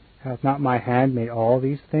 Hath not my hand made all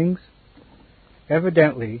these things?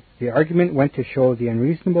 Evidently, the argument went to show the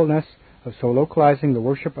unreasonableness of so localizing the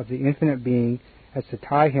worship of the infinite being as to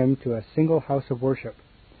tie him to a single house of worship.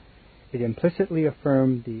 It implicitly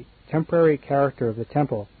affirmed the temporary character of the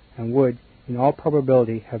temple, and would, in all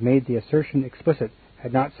probability, have made the assertion explicit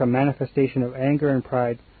had not some manifestation of anger and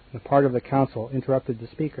pride on the part of the council interrupted the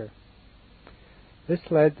speaker. This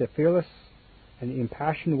led the fearless and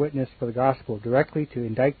impassioned witness for the gospel directly to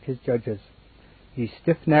indict his judges. He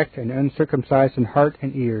stiff-necked and uncircumcised in heart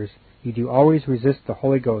and ears, Ye do always resist the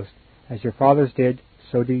Holy Ghost, as your fathers did,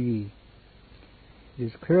 so do ye. It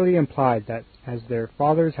is clearly implied that as their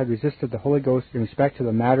fathers had resisted the Holy Ghost in respect to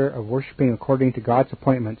the matter of worshipping according to God's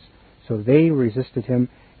appointments, so they resisted him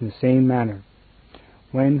in the same manner.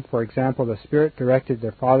 When, for example, the Spirit directed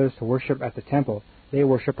their fathers to worship at the temple, they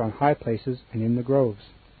worshipped on high places and in the groves.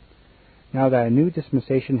 Now that a new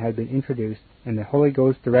dispensation had been introduced, and the Holy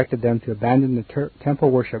Ghost directed them to abandon the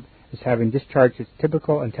temple worship as having discharged its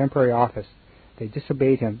typical and temporary office, they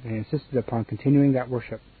disobeyed him and insisted upon continuing that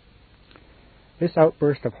worship. This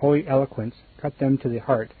outburst of holy eloquence cut them to the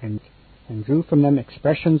heart and drew from them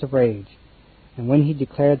expressions of rage. And when he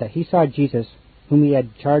declared that he saw Jesus, whom he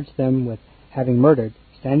had charged them with having murdered,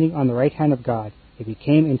 standing on the right hand of God, it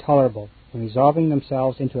became intolerable, and resolving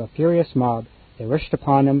themselves into a furious mob, they rushed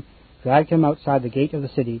upon him, dragged him outside the gate of the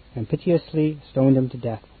city, and piteously stoned him to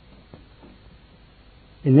death.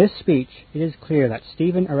 In this speech, it is clear that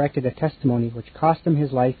Stephen erected a testimony which cost him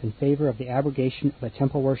his life in favor of the abrogation of the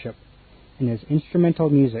temple worship, and as instrumental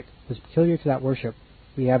music was peculiar to that worship,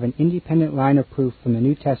 we have an independent line of proof from the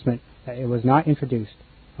New Testament that it was not introduced,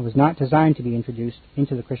 and was not designed to be introduced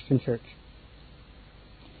into the Christian church.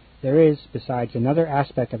 There is, besides, another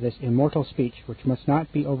aspect of this immortal speech which must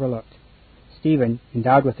not be overlooked. Stephen,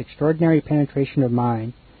 endowed with extraordinary penetration of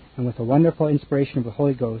mind, and with a wonderful inspiration of the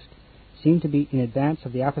Holy Ghost, seemed to be in advance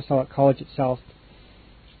of the Apostolic College itself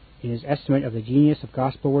in his estimate of the genius of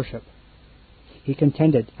gospel worship. He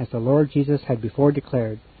contended, as the Lord Jesus had before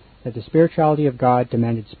declared, that the spirituality of God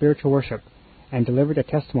demanded spiritual worship, and delivered a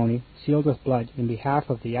testimony, sealed with blood, in behalf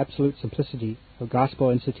of the absolute simplicity of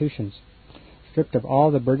gospel institutions. Stripped of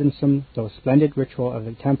all the burdensome though splendid ritual of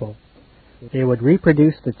the temple, they would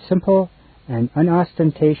reproduce the simple and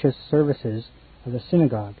unostentatious services of the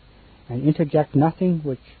synagogue, and interject nothing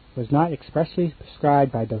which was not expressly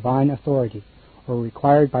prescribed by divine authority, or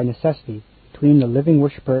required by necessity, between the living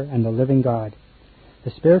worshipper and the living God.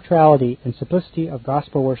 The spirituality and simplicity of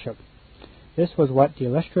gospel worship. This was what the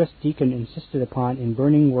illustrious deacon insisted upon in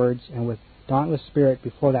burning words and with dauntless spirit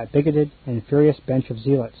before that bigoted and furious bench of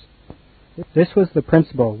zealots. This was the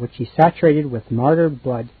principle which he saturated with martyr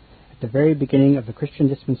blood at the very beginning of the Christian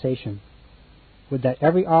dispensation. Would that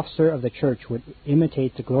every officer of the church would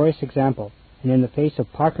imitate the glorious example, and in the face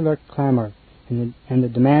of popular clamor and the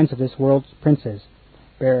demands of this world's princes,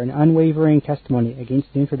 bear an unwavering testimony against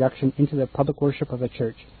the introduction into the public worship of the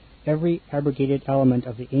church every abrogated element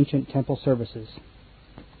of the ancient temple services.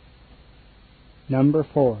 Number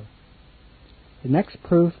 4. The next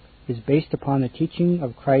proof is based upon the teaching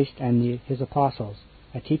of Christ and his apostles,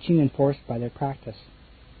 a teaching enforced by their practice.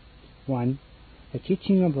 1. The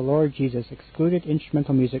teaching of the Lord Jesus excluded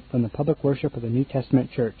instrumental music from the public worship of the New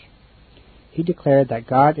Testament church. He declared that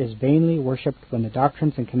God is vainly worshipped when the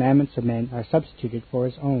doctrines and commandments of men are substituted for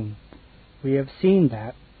his own. We have seen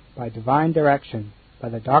that, by divine direction, by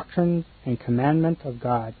the doctrine and commandment of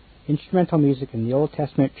God, instrumental music in the Old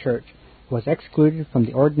Testament church was excluded from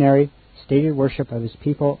the ordinary, stated worship of his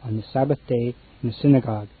people on the Sabbath day in the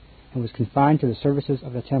synagogue, and was confined to the services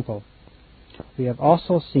of the temple. We have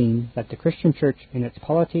also seen that the Christian church in its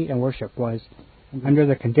polity and worship was, under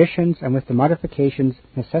the conditions and with the modifications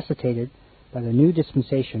necessitated by the new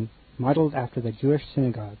dispensation, modeled after the Jewish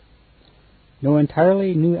synagogue. No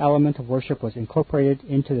entirely new element of worship was incorporated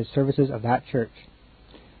into the services of that church.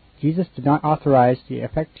 Jesus did not authorize the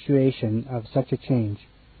effectuation of such a change.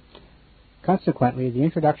 Consequently, the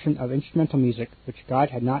introduction of instrumental music, which God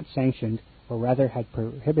had not sanctioned, or rather had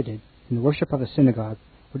prohibited, in the worship of the synagogue,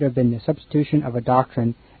 would have been the substitution of a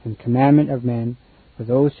doctrine and commandment of men for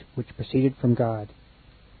those which proceeded from God.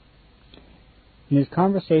 In his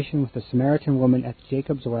conversation with the Samaritan woman at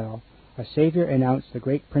Jacob's well, our Savior announced the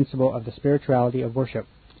great principle of the spirituality of worship.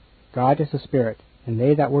 God is a spirit, and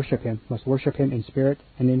they that worship him must worship him in spirit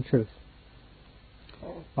and in truth.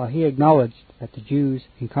 While he acknowledged that the Jews,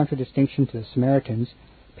 in contradistinction to the Samaritans,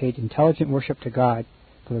 paid intelligent worship to God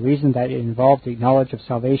for the reason that it involved the knowledge of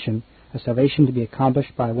salvation, a salvation to be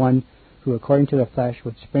accomplished by one who, according to the flesh,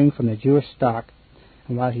 would spring from the Jewish stock,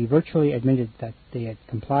 and while he virtually admitted that they had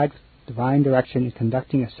complied with divine direction in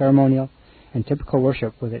conducting a ceremonial and typical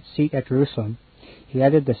worship with its seat at Jerusalem, he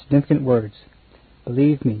added the significant words,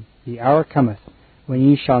 "Believe me, the hour cometh, when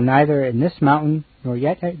ye shall neither in this mountain nor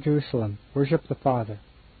yet at Jerusalem worship the Father."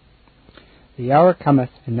 The hour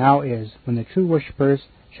cometh, and now is, when the true worshippers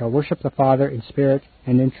shall worship the Father in spirit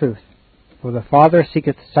and in truth, for the Father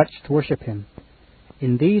seeketh such to worship him.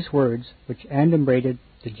 In these words, which adumbrated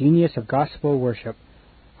the genius of gospel worship,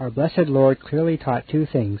 our blessed Lord clearly taught two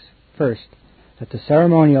things. First, that the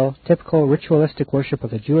ceremonial, typical, ritualistic worship of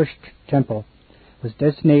the Jewish temple was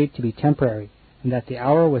designated to be temporary, and that the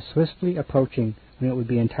hour was swiftly approaching when it would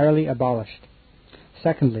be entirely abolished.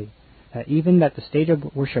 Secondly, that even that the state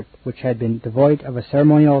of worship which had been devoid of a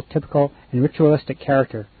ceremonial, typical, and ritualistic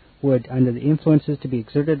character would, under the influences to be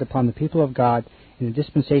exerted upon the people of God in the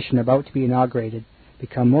dispensation about to be inaugurated,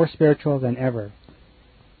 become more spiritual than ever.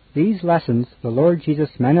 These lessons the Lord Jesus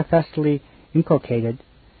manifestly inculcated,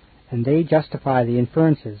 and they justify the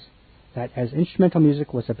inferences that as instrumental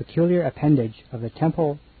music was a peculiar appendage of the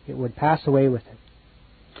temple, it would pass away with it,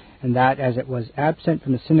 and that as it was absent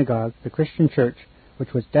from the synagogue, the Christian church,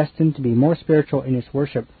 which was destined to be more spiritual in its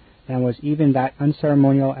worship than was even that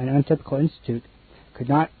unceremonial and untypical institute, could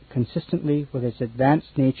not consistently with its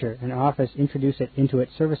advanced nature and office introduce it into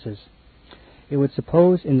its services. It would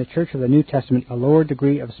suppose in the church of the New Testament a lower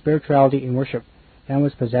degree of spirituality in worship than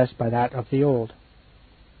was possessed by that of the Old.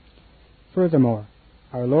 Furthermore,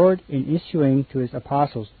 our Lord, in issuing to his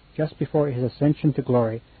apostles just before his ascension to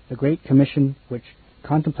glory the Great Commission which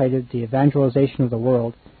contemplated the evangelization of the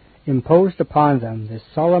world, imposed upon them this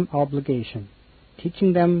solemn obligation,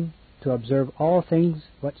 teaching them to observe all things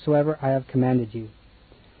whatsoever I have commanded you.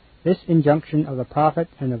 This injunction of the prophet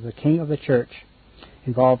and of the king of the church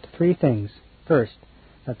involved three things. First,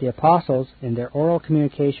 that the apostles, in their oral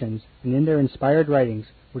communications and in their inspired writings,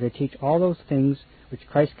 were to teach all those things which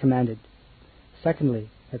Christ commanded. Secondly,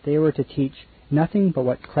 that they were to teach nothing but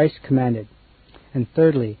what Christ commanded. And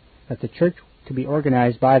thirdly, that the church to be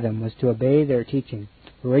organized by them was to obey their teaching,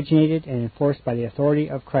 originated and enforced by the authority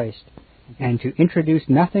of Christ, and to introduce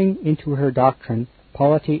nothing into her doctrine,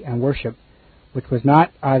 polity, and worship, which was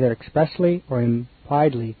not either expressly or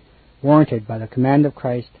impliedly warranted by the command of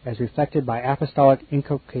Christ as reflected by apostolic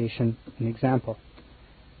inculcation and example.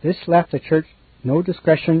 This left the church no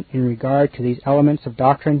discretion in regard to these elements of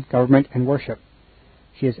doctrine, government, and worship.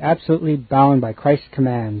 She is absolutely bound by Christ's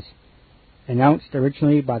commands, announced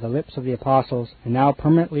originally by the lips of the apostles and now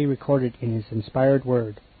permanently recorded in his inspired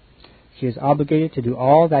word. She is obligated to do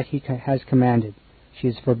all that he has commanded. She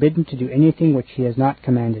is forbidden to do anything which he has not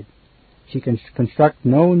commanded. She can construct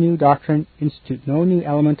no new doctrine, institute no new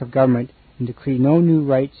element of government, and decree no new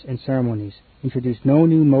rites and ceremonies, introduce no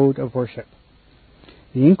new mode of worship.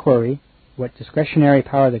 The inquiry, what discretionary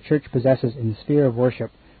power the Church possesses in the sphere of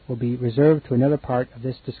worship, will be reserved to another part of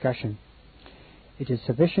this discussion. It is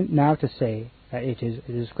sufficient now to say that it is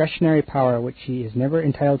a discretionary power which she is never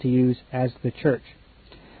entitled to use as the Church,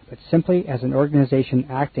 but simply as an organization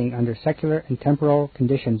acting under secular and temporal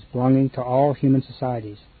conditions belonging to all human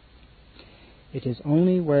societies. It is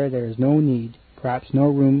only where there is no need, perhaps no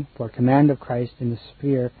room, for command of Christ in the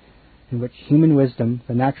sphere in which human wisdom,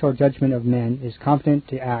 the natural judgment of men, is competent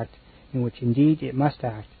to act, in which indeed it must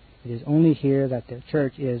act. It is only here that the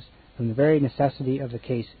Church is, from the very necessity of the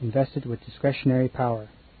case, invested with discretionary power.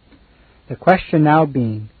 The question now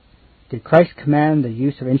being, did Christ command the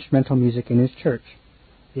use of instrumental music in his Church?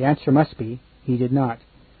 The answer must be, he did not.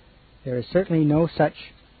 There is certainly no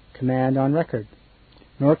such command on record,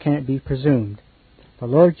 nor can it be presumed. The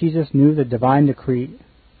Lord Jesus knew the divine decree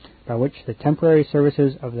by which the temporary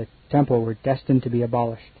services of the temple were destined to be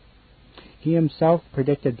abolished. He himself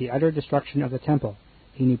predicted the utter destruction of the temple.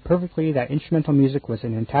 He knew perfectly that instrumental music was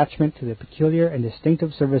an attachment to the peculiar and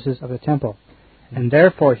distinctive services of the temple, and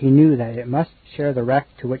therefore he knew that it must share the wreck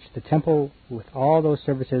to which the temple with all those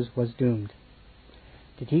services was doomed.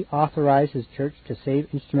 Did he authorize his Church to save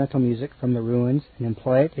instrumental music from the ruins and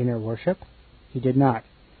employ it in her worship? He did not.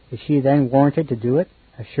 Is she then warranted to do it?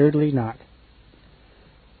 Assuredly not.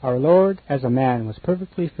 Our Lord, as a man, was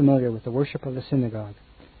perfectly familiar with the worship of the synagogue.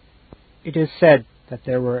 It is said that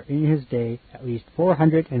there were in his day at least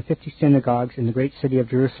 450 synagogues in the great city of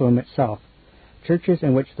Jerusalem itself, churches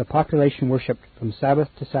in which the population worshipped from Sabbath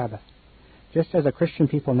to Sabbath, just as the Christian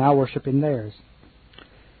people now worship in theirs.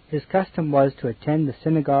 His custom was to attend the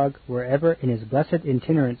synagogue wherever in his blessed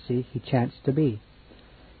itinerancy he chanced to be.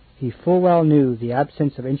 He full well knew the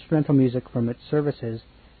absence of instrumental music from its services,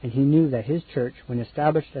 and he knew that his church, when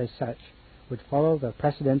established as such, would follow the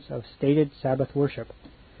precedents of stated Sabbath worship,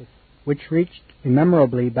 which reached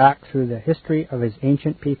immemorially back through the history of his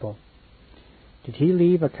ancient people. Did he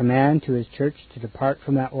leave a command to his church to depart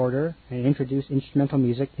from that order and introduce instrumental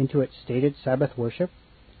music into its stated Sabbath worship?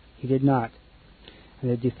 He did not, and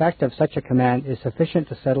the defect of such a command is sufficient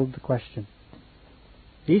to settle the question.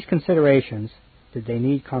 These considerations, did they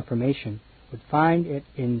need confirmation, would find it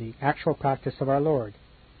in the actual practice of our Lord.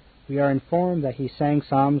 We are informed that he sang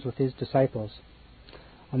psalms with his disciples.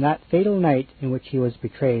 On that fatal night in which he was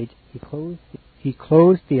betrayed, he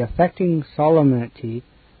closed the affecting solemnity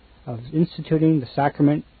of instituting the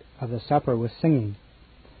sacrament of the supper with singing.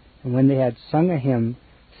 And when they had sung a hymn,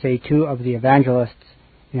 say two of the evangelists,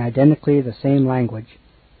 in identically the same language.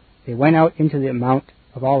 They went out into the Mount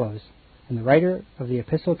of Olives, and the writer of the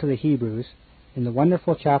Epistle to the Hebrews, in the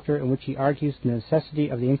wonderful chapter in which he argues the necessity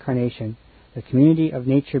of the Incarnation, the community of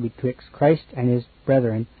nature betwixt Christ and his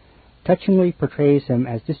brethren, touchingly portrays him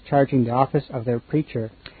as discharging the office of their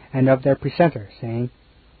preacher and of their precentor, saying,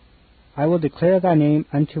 I will declare thy name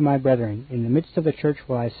unto my brethren. In the midst of the church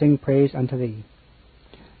will I sing praise unto thee.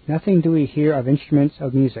 Nothing do we hear of instruments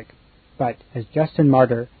of music, but, as Justin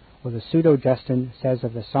Martyr, or the Pseudo-Justin, says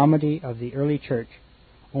of the psalmody of the early church,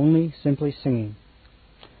 only simply singing.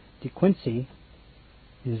 De Quincey,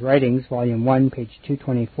 in his writings, Volume 1, page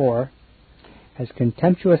 224, has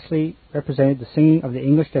contemptuously represented the singing of the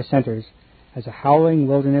English dissenters as a howling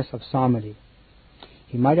wilderness of psalmody.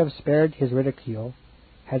 He might have spared his ridicule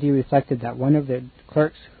had he reflected that one of the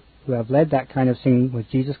clerks who have led that kind of singing was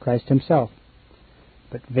Jesus Christ himself.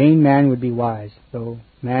 But vain man would be wise, though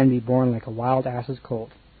man be born like a wild ass's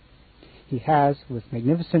colt. He has, with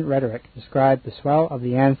magnificent rhetoric, described the swell of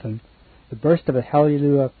the anthem, the burst of the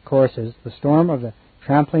hallelujah choruses, the storm of the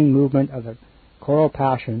trampling movement of the choral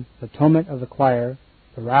passion, the tumult of the choir,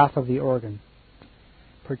 the wrath of the organ.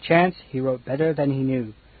 Perchance he wrote better than he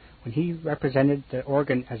knew, when he represented the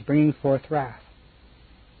organ as bringing forth wrath,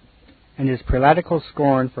 and his prelatical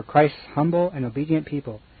scorn for Christ's humble and obedient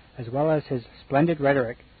people, as well as his splendid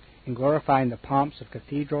rhetoric in glorifying the pomps of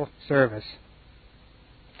cathedral service,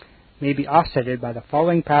 may be offsetted by the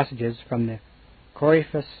following passages from the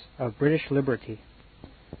Coryphus of British Liberty,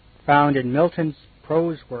 found in Milton's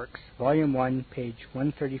Prose Works, Volume 1, page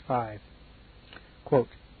 135. Quote,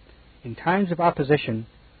 in times of opposition,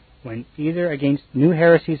 when either against new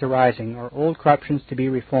heresies arising or old corruptions to be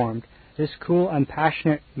reformed, this cool and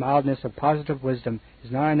passionate mildness of positive wisdom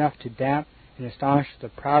is not enough to damp and astonish the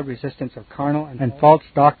proud resistance of carnal and false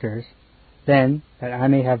doctors. Then, that I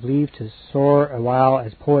may have leave to soar a while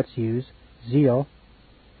as poets use, zeal,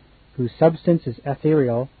 whose substance is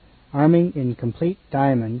ethereal, arming in complete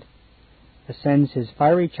diamond, ascends his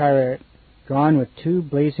fiery chariot, drawn with two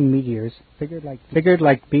blazing meteors, figured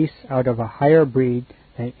like beasts out of a higher breed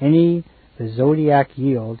than any the zodiac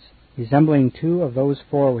yields, resembling two of those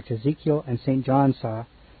four which Ezekiel and St. John saw,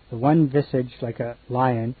 the one visaged like a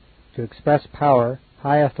lion, to express power,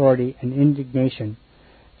 high authority, and indignation,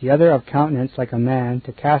 the other of countenance like a man,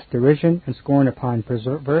 to cast derision and scorn upon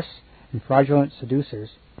perverse and fraudulent seducers.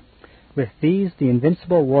 With these the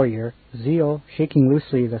invincible warrior, zeal, shaking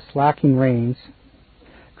loosely the slacking reins,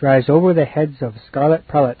 drives over the heads of scarlet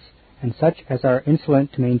prelates and such as are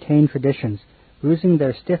insolent to maintain traditions, bruising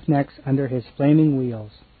their stiff necks under his flaming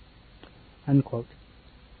wheels. Unquote.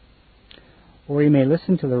 Or we may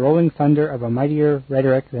listen to the rolling thunder of a mightier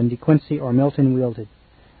rhetoric than De Quincey or Milton wielded,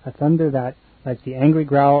 a thunder that, like the angry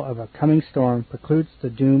growl of a coming storm, precludes the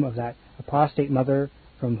doom of that apostate mother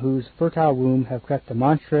from whose fertile womb have crept the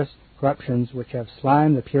monstrous corruptions which have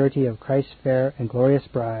slimed the purity of Christ's fair and glorious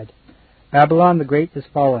bride. Babylon the Great is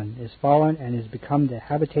fallen and is become the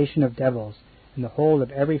habitation of devils, and the hold of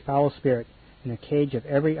every foul spirit, and a cage of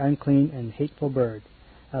every unclean and hateful bird.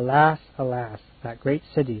 Alas, alas, that great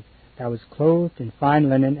city, that was clothed in fine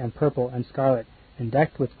linen and purple and scarlet, and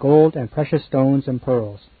decked with gold and precious stones and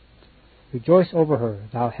pearls. Rejoice over her,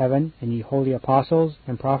 thou heaven, and ye holy apostles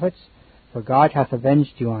and prophets, for God hath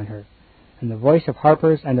avenged you on her. And the voice of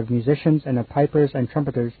harpers and of musicians and of pipers and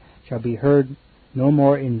trumpeters shall be heard no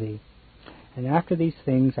more in thee. And after these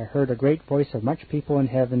things I heard a great voice of much people in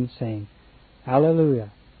heaven, saying,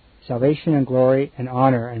 Alleluia! Salvation and glory and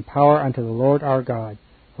honor and power unto the Lord our God,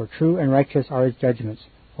 for true and righteous are his judgments,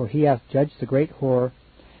 for he hath judged the great whore,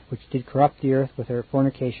 which did corrupt the earth with her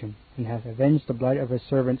fornication, and hath avenged the blood of his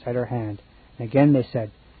servants at her hand. And again they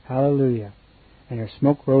said, Hallelujah! And her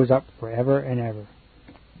smoke rose up for ever and ever.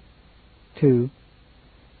 2.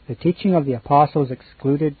 The teaching of the apostles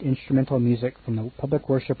excluded instrumental music from the public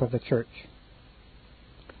worship of the church.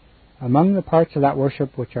 Among the parts of that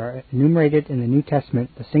worship which are enumerated in the New Testament,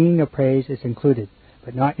 the singing of praise is included,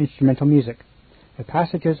 but not instrumental music. The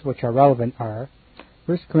passages which are relevant are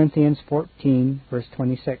 1 Corinthians 14, verse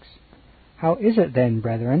 26. How is it then,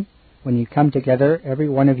 brethren, when you come together, every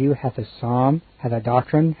one of you hath a psalm, hath a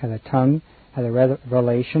doctrine, hath a tongue, hath a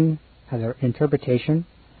revelation, hath an interpretation,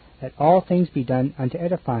 that all things be done unto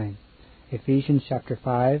edifying? Ephesians chapter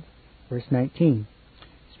 5, verse 19.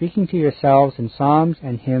 Speaking to yourselves in psalms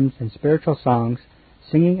and hymns and spiritual songs,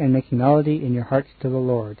 singing and making melody in your hearts to the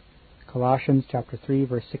Lord. Colossians chapter 3,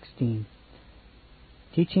 verse 16.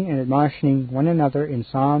 Teaching and admonishing one another in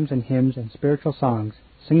psalms and hymns and spiritual songs,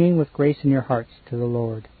 singing with grace in your hearts to the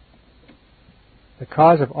Lord. The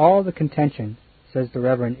cause of all the contention, says the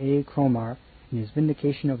Reverend A. Cromar, in his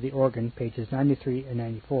Vindication of the Organ, pages 93 and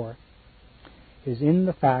 94, is in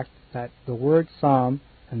the fact that the word psalm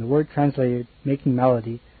and the word translated making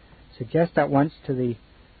melody suggest at once to the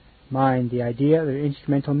mind the idea of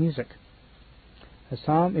instrumental music. A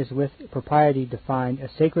psalm is with propriety defined a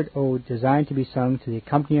sacred ode designed to be sung to the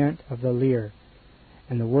accompaniment of the lyre,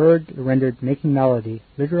 and the word rendered making melody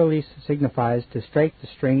literally signifies to strike the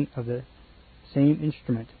string of the same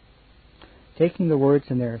instrument. Taking the words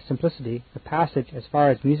in their simplicity, the passage, as far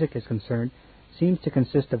as music is concerned, seems to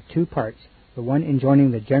consist of two parts, the one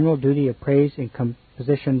enjoining the general duty of praise in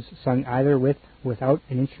compositions sung either with or without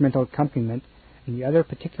an instrumental accompaniment, and the other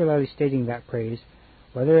particularly stating that praise,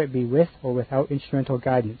 whether it be with or without instrumental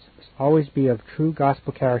guidance, must always be of true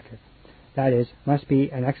gospel character, that is, must be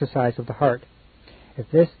an exercise of the heart.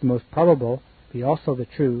 If this, the most probable, be also the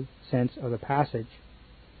true sense of the passage,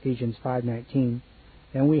 Ephesians 5:19,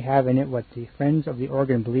 then we have in it what the friends of the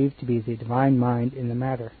organ believe to be the divine mind in the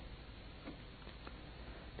matter.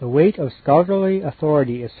 The weight of scholarly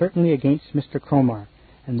authority is certainly against Mr. Cromar,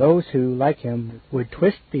 and those who, like him, would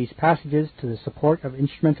twist these passages to the support of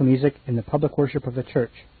instrumental music in the public worship of the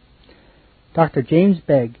Church. Dr. James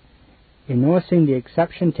Begg, in noticing the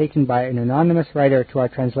exception taken by an anonymous writer to our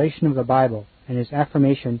translation of the Bible, and his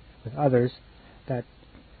affirmation with others that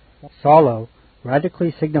solo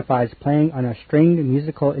radically signifies playing on a stringed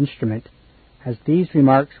musical instrument, has these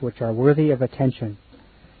remarks which are worthy of attention.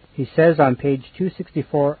 He says on page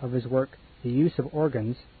 264 of his work, The Use of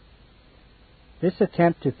Organs, this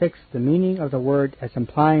attempt to fix the meaning of the word as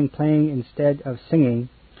implying playing instead of singing,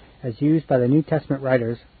 as used by the New Testament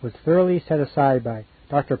writers, was thoroughly set aside by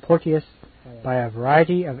Dr. Porteous by a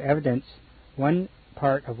variety of evidence, one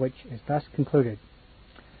part of which is thus concluded.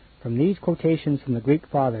 From these quotations from the Greek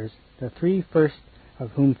Fathers, the three first of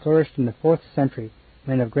whom flourished in the 4th century,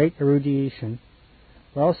 men of great erudition,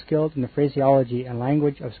 well skilled in the phraseology and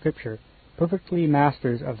language of Scripture, perfectly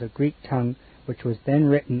masters of the Greek tongue, which was then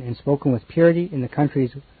written and spoken with purity in the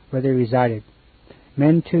countries where they resided.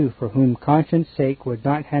 Men, too, for whom conscience sake would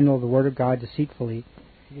not handle the word of God deceitfully.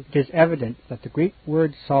 It is evident that the Greek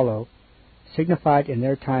word solo signified in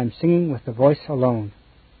their time singing with the voice alone.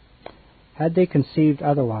 Had they conceived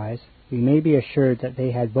otherwise, we may be assured that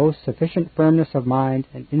they had both sufficient firmness of mind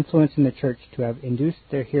and influence in the Church to have induced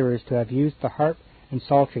their hearers to have used the harp and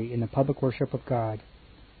psaltery in the public worship of God.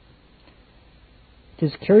 It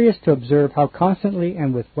is curious to observe how constantly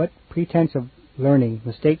and with what pretense of learning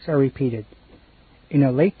mistakes are repeated. In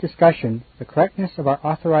a late discussion, the correctness of our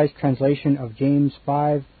authorized translation of James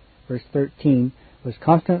 5, verse 13, was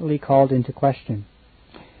constantly called into question,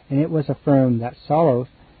 and it was affirmed that solo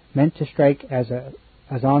meant to strike as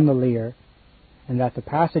on the lyre, and that the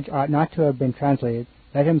passage ought not to have been translated,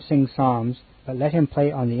 let him sing psalms, but let him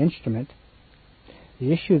play on the instrument.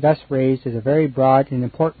 The issue thus raised is a very broad and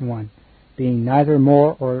important one, being neither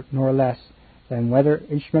more nor less than whether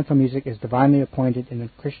instrumental music is divinely appointed in the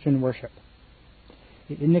Christian worship.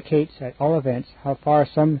 It indicates, at all events, how far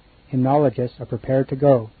some hymnologists are prepared to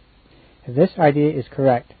go. If this idea is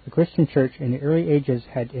correct, the Christian Church in the early ages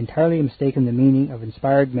had entirely mistaken the meaning of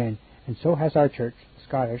inspired men, and so has our Church, the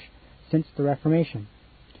Scottish, since the Reformation.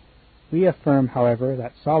 We affirm, however,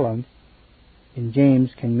 that solemn in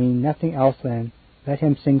James can mean nothing else than let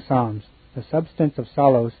him sing psalms. The substance of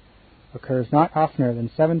solos occurs not oftener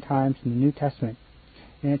than 7 times in the New Testament,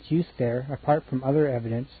 and its use there, apart from other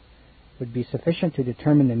evidence, would be sufficient to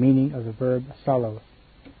determine the meaning of the verb solo.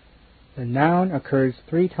 The noun occurs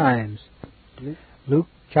 3 times. Luke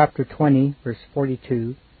chapter 20, verse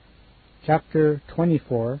 42, chapter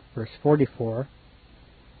 24, verse 44,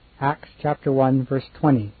 Acts chapter 1, verse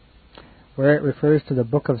 20, where it refers to the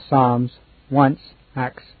book of Psalms once,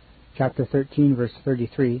 Acts chapter 13, verse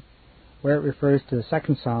 33, where it refers to the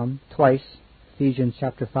second psalm twice, Ephesians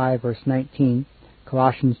chapter 5, verse 19,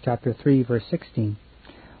 Colossians chapter 3, verse 16,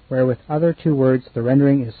 where with other 2 words the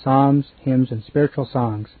rendering is psalms, hymns, and spiritual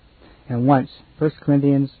songs, and once, 1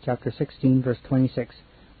 Corinthians chapter 16, verse 26,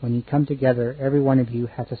 when ye come together, every one of you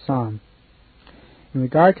hath a psalm. In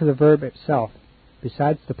regard to the verb itself,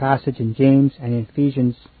 besides the passage in James and in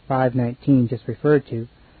Ephesians 5:19 just referred to,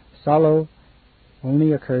 solo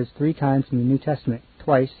only occurs 3 times in the New Testament,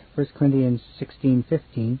 twice, 1 Corinthians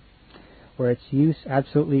 16:15, where its use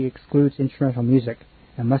absolutely excludes instrumental music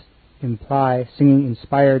and must imply singing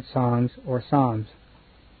inspired songs or psalms.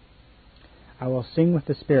 I will sing with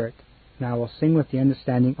the Spirit, and I will sing with the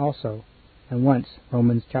understanding also, and once,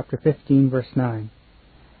 Romans chapter 15, verse 9.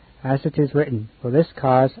 As it is written, for this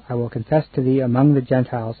cause I will confess to thee among the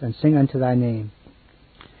Gentiles, and sing unto thy name.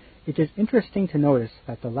 It is interesting to notice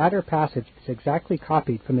that the latter passage is exactly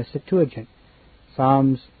copied from the Septuagint,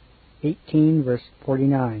 Psalms 18, verse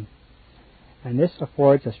 49. And this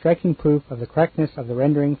affords a striking proof of the correctness of the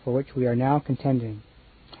rendering for which we are now contending.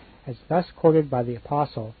 As thus quoted by the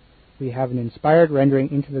Apostle, we have an inspired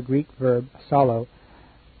rendering into the Greek verb psallo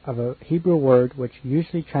of a Hebrew word which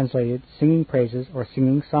usually translated singing praises or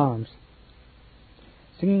singing psalms.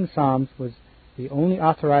 Singing psalms was the only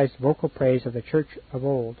authorized vocal praise of the church of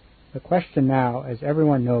old. The question now, as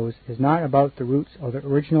everyone knows, is not about the roots or the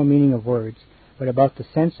original meaning of words, but about the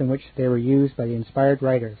sense in which they were used by the inspired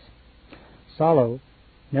writers. Psallo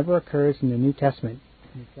never occurs in the New Testament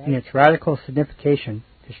in its radical signification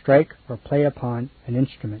to strike or play upon an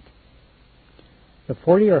instrument. The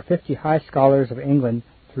 40 or 50 high scholars of England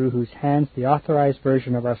through whose hands the authorized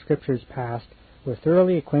version of our scriptures passed were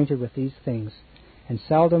thoroughly acquainted with these things, and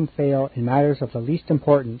seldom fail in matters of the least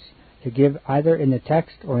importance to give either in the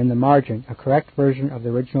text or in the margin a correct version of the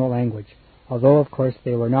original language, although of course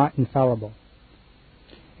they were not infallible.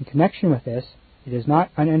 In connection with this, it is not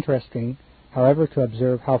uninteresting, however, to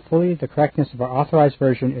observe how fully the correctness of our authorized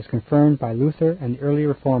version is confirmed by Luther and the early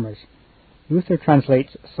reformers. Luther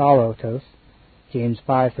translates psallos, James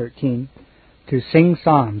 5:13, to sing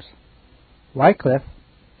psalms. Wycliffe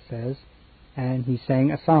says, and he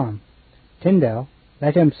sang a psalm. Tyndale,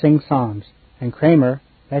 let him sing psalms, and Kramer,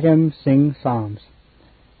 let him sing psalms.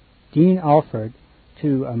 Dean Alford,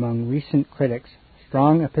 too, among recent critics,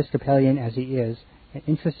 strong Episcopalian as he is, and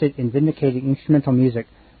interested in vindicating instrumental music,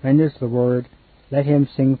 renders the word, let him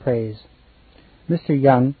sing praise. Mr.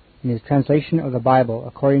 Young, in his translation of the Bible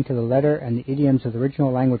according to the letter and the idioms of the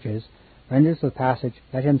original languages, renders the passage,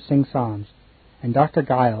 let him sing psalms, and Dr.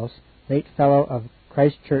 Giles, late Fellow of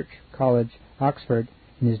Christ Church College, Oxford,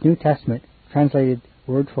 in his New Testament, translated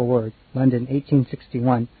word for word, London,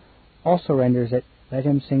 1861, also renders it, let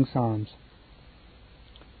him sing psalms.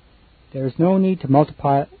 There is no need to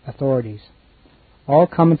multiply authorities. All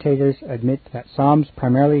commentators admit that psalms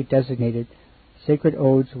primarily designated sacred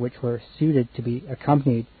odes which were suited to be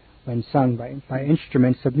accompanied when sung by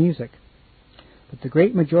instruments of music. But the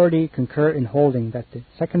great majority concur in holding that the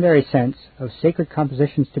secondary sense of sacred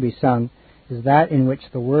compositions to be sung is that in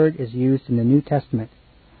which the word is used in the New Testament.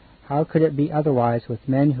 How could it be otherwise with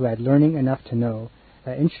men who had learning enough to know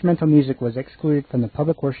that instrumental music was excluded from the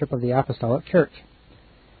public worship of the Apostolic Church?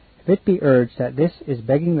 If it be urged that this is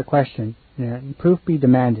begging the question, and proof be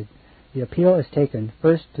demanded, the appeal is taken,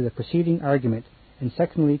 first to the preceding argument, and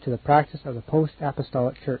secondly to the practice of the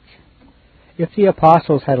post-apostolic church. If the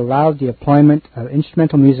apostles had allowed the employment of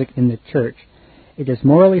instrumental music in the church, it is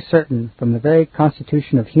morally certain from the very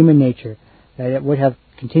constitution of human nature that it would have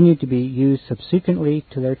continued to be used subsequently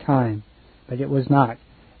to their time, but it was not,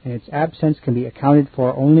 and its absence can be accounted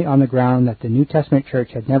for only on the ground that the New Testament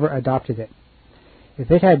church had never adopted it.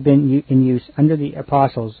 If it had been in use under the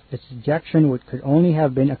apostles, its ejection could only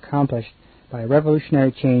have been accomplished by a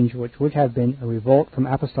revolutionary change which would have been a revolt from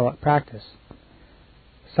apostolic practice.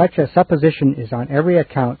 Such a supposition is on every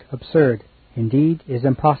account absurd, indeed is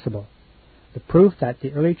impossible. The proof that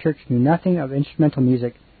the early church knew nothing of instrumental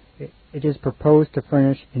music it is proposed to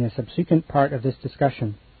furnish in a subsequent part of this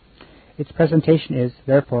discussion. Its presentation is,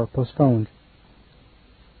 therefore, postponed.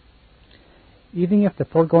 Even if the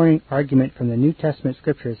foregoing argument from the New Testament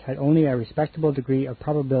Scriptures had only a respectable degree of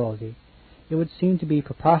probability, it would seem to be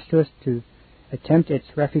preposterous to attempt its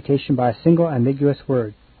refutation by a single ambiguous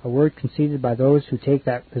word, a word conceded by those who take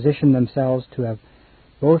that position themselves to have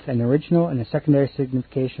both an original and a secondary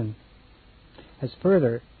signification. As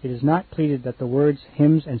further, it is not pleaded that the words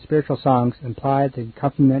hymns and spiritual songs imply the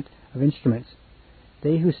accompaniment of instruments.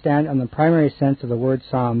 They who stand on the primary sense of the word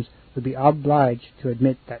psalms would be obliged to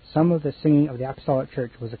admit that some of the singing of the Apostolic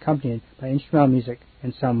Church was accompanied by instrumental music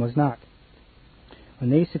and some was not. When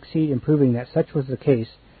they succeed in proving that such was the case,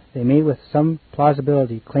 they may with some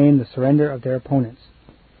plausibility claim the surrender of their opponents.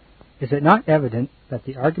 Is it not evident that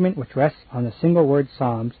the argument which rests on the single word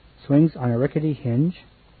psalms swings on a rickety hinge?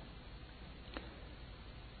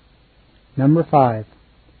 Number 5.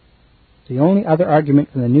 The only other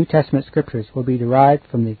argument from the New Testament Scriptures will be derived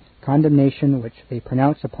from the condemnation which they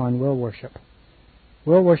pronounce upon will worship.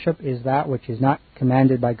 Will worship is that which is not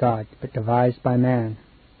commanded by God, but devised by man.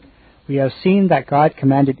 We have seen that God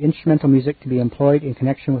commanded instrumental music to be employed in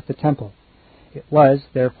connection with the temple. It was,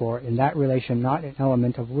 therefore, in that relation not an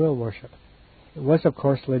element of will worship. It was, of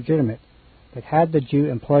course, legitimate, but had the Jew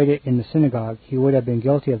employed it in the synagogue, he would have been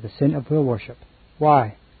guilty of the sin of will worship.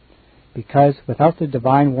 Why? Because, without the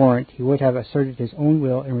divine warrant, he would have asserted his own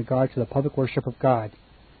will in regard to the public worship of God.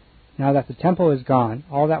 Now that the temple is gone,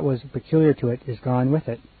 all that was peculiar to it is gone with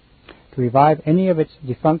it. To revive any of its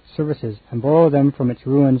defunct services and borrow them from its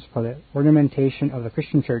ruins for the ornamentation of the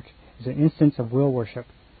Christian church is an instance of will worship.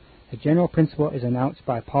 A general principle is announced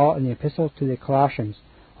by Paul in the Epistle to the Colossians,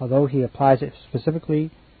 although he applies it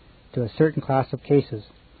specifically to a certain class of cases.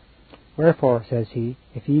 Wherefore, says he,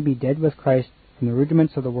 if ye be dead with Christ from the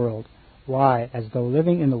rudiments of the world, why, as though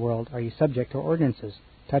living in the world, are ye subject to ordinances?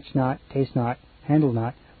 Touch not, taste not, handle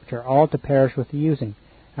not, which are all to perish with the using,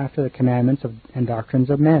 after the commandments and doctrines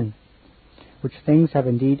of men. Which things have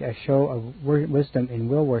indeed a show of wisdom in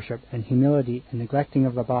will worship, and humility and neglecting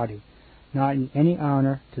of the body, not in any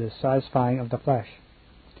honor to the satisfying of the flesh.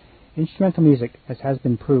 Instrumental music, as has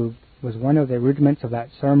been proved, was one of the rudiments of that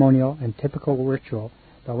ceremonial and typical ritual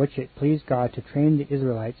by which it pleased God to train the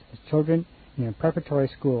Israelites as children in a preparatory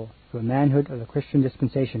school for the manhood of the Christian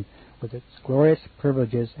dispensation, with its glorious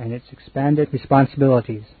privileges and its expanded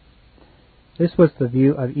responsibilities. This was the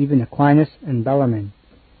view of even Aquinas and Bellarmine.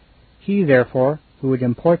 He, therefore, who would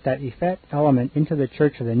import that effete element into the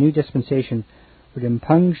church of the new dispensation, would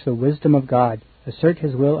impugn the wisdom of God, assert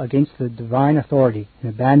his will against the divine authority, and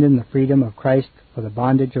abandon the freedom of Christ for the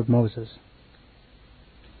bondage of Moses.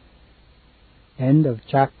 End of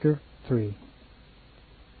chapter 3.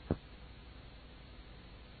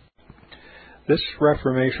 This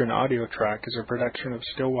Reformation audio track is a production of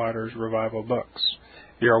Stillwater's Revival Books.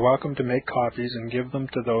 You are welcome to make copies and give them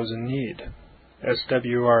to those in need.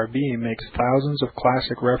 SWRB makes thousands of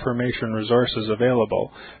classic Reformation resources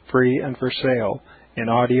available, free and for sale, in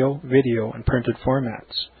audio, video, and printed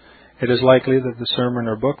formats. It is likely that the sermon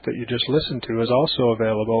or book that you just listened to is also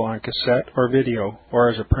available on cassette or video, or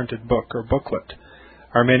as a printed book or booklet.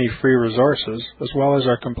 Our many free resources, as well as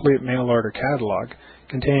our complete mail-order catalog,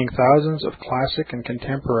 containing thousands of classic and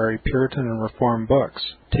contemporary Puritan and Reformed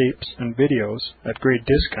books, tapes, and videos at great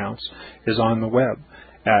discounts, is on the web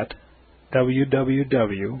at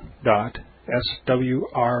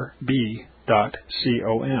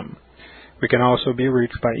www.swrb.com. We can also be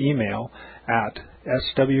reached by email at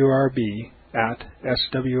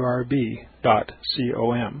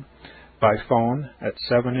swrb@swrb.com, by phone at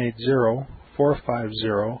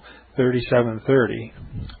 780-450-3730,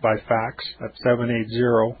 by fax at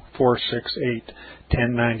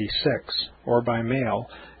 780-468-1096, or by mail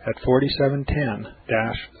at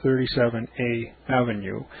 4710-37A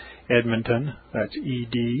Avenue, Edmonton, that's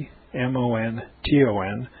Edmonton,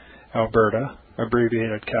 Alberta,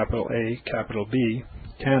 abbreviated capital A, capital B,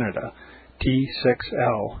 Canada,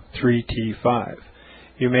 T6L3T5.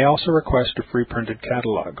 You may also request a free printed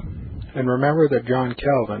catalog. And remember that John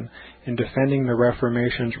Calvin, in defending the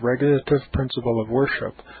Reformation's regulative principle of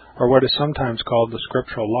worship, or what is sometimes called the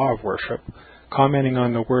scriptural law of worship, commenting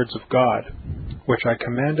on the words of God, which I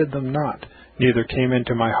commanded them not, neither came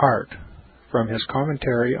into my heart, from his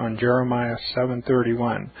commentary on Jeremiah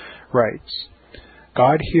 7:31, writes,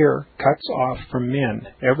 God here cuts off from men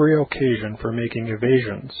every occasion for making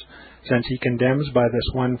evasions, since he condemns by this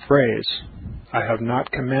one phrase, I have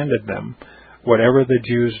not commanded them, whatever the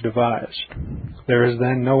Jews devised. There is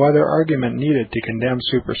then no other argument needed to condemn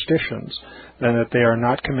superstitions than that they are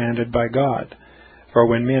not commanded by God. For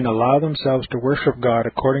when men allow themselves to worship God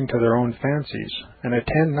according to their own fancies, and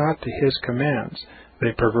attend not to his commands,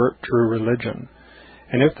 they pervert true religion.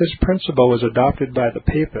 And if this principle was adopted by the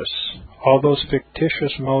Papists, all those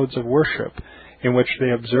fictitious modes of worship in which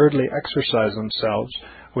they absurdly exercise themselves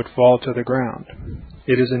would fall to the ground.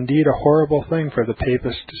 It is indeed a horrible thing for the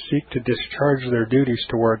Papists to seek to discharge their duties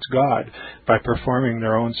towards God by performing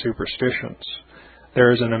their own superstitions.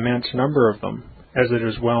 There is an immense number of them, as it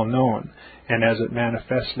is well known, and as it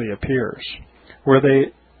manifestly appears. Were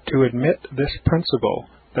they to admit this principle,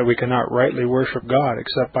 that we cannot rightly worship God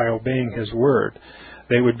except by obeying his word,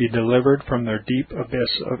 they would be delivered from their deep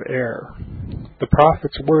abyss of error. The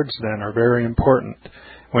prophet's words, then, are very important,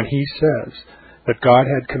 when he says that God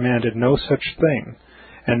had commanded no such thing,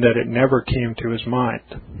 and that it never came to his mind,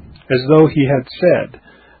 as though he had said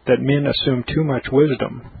that men assume too much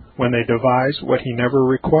wisdom when they devise what he never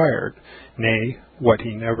required, nay, what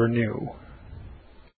he never knew.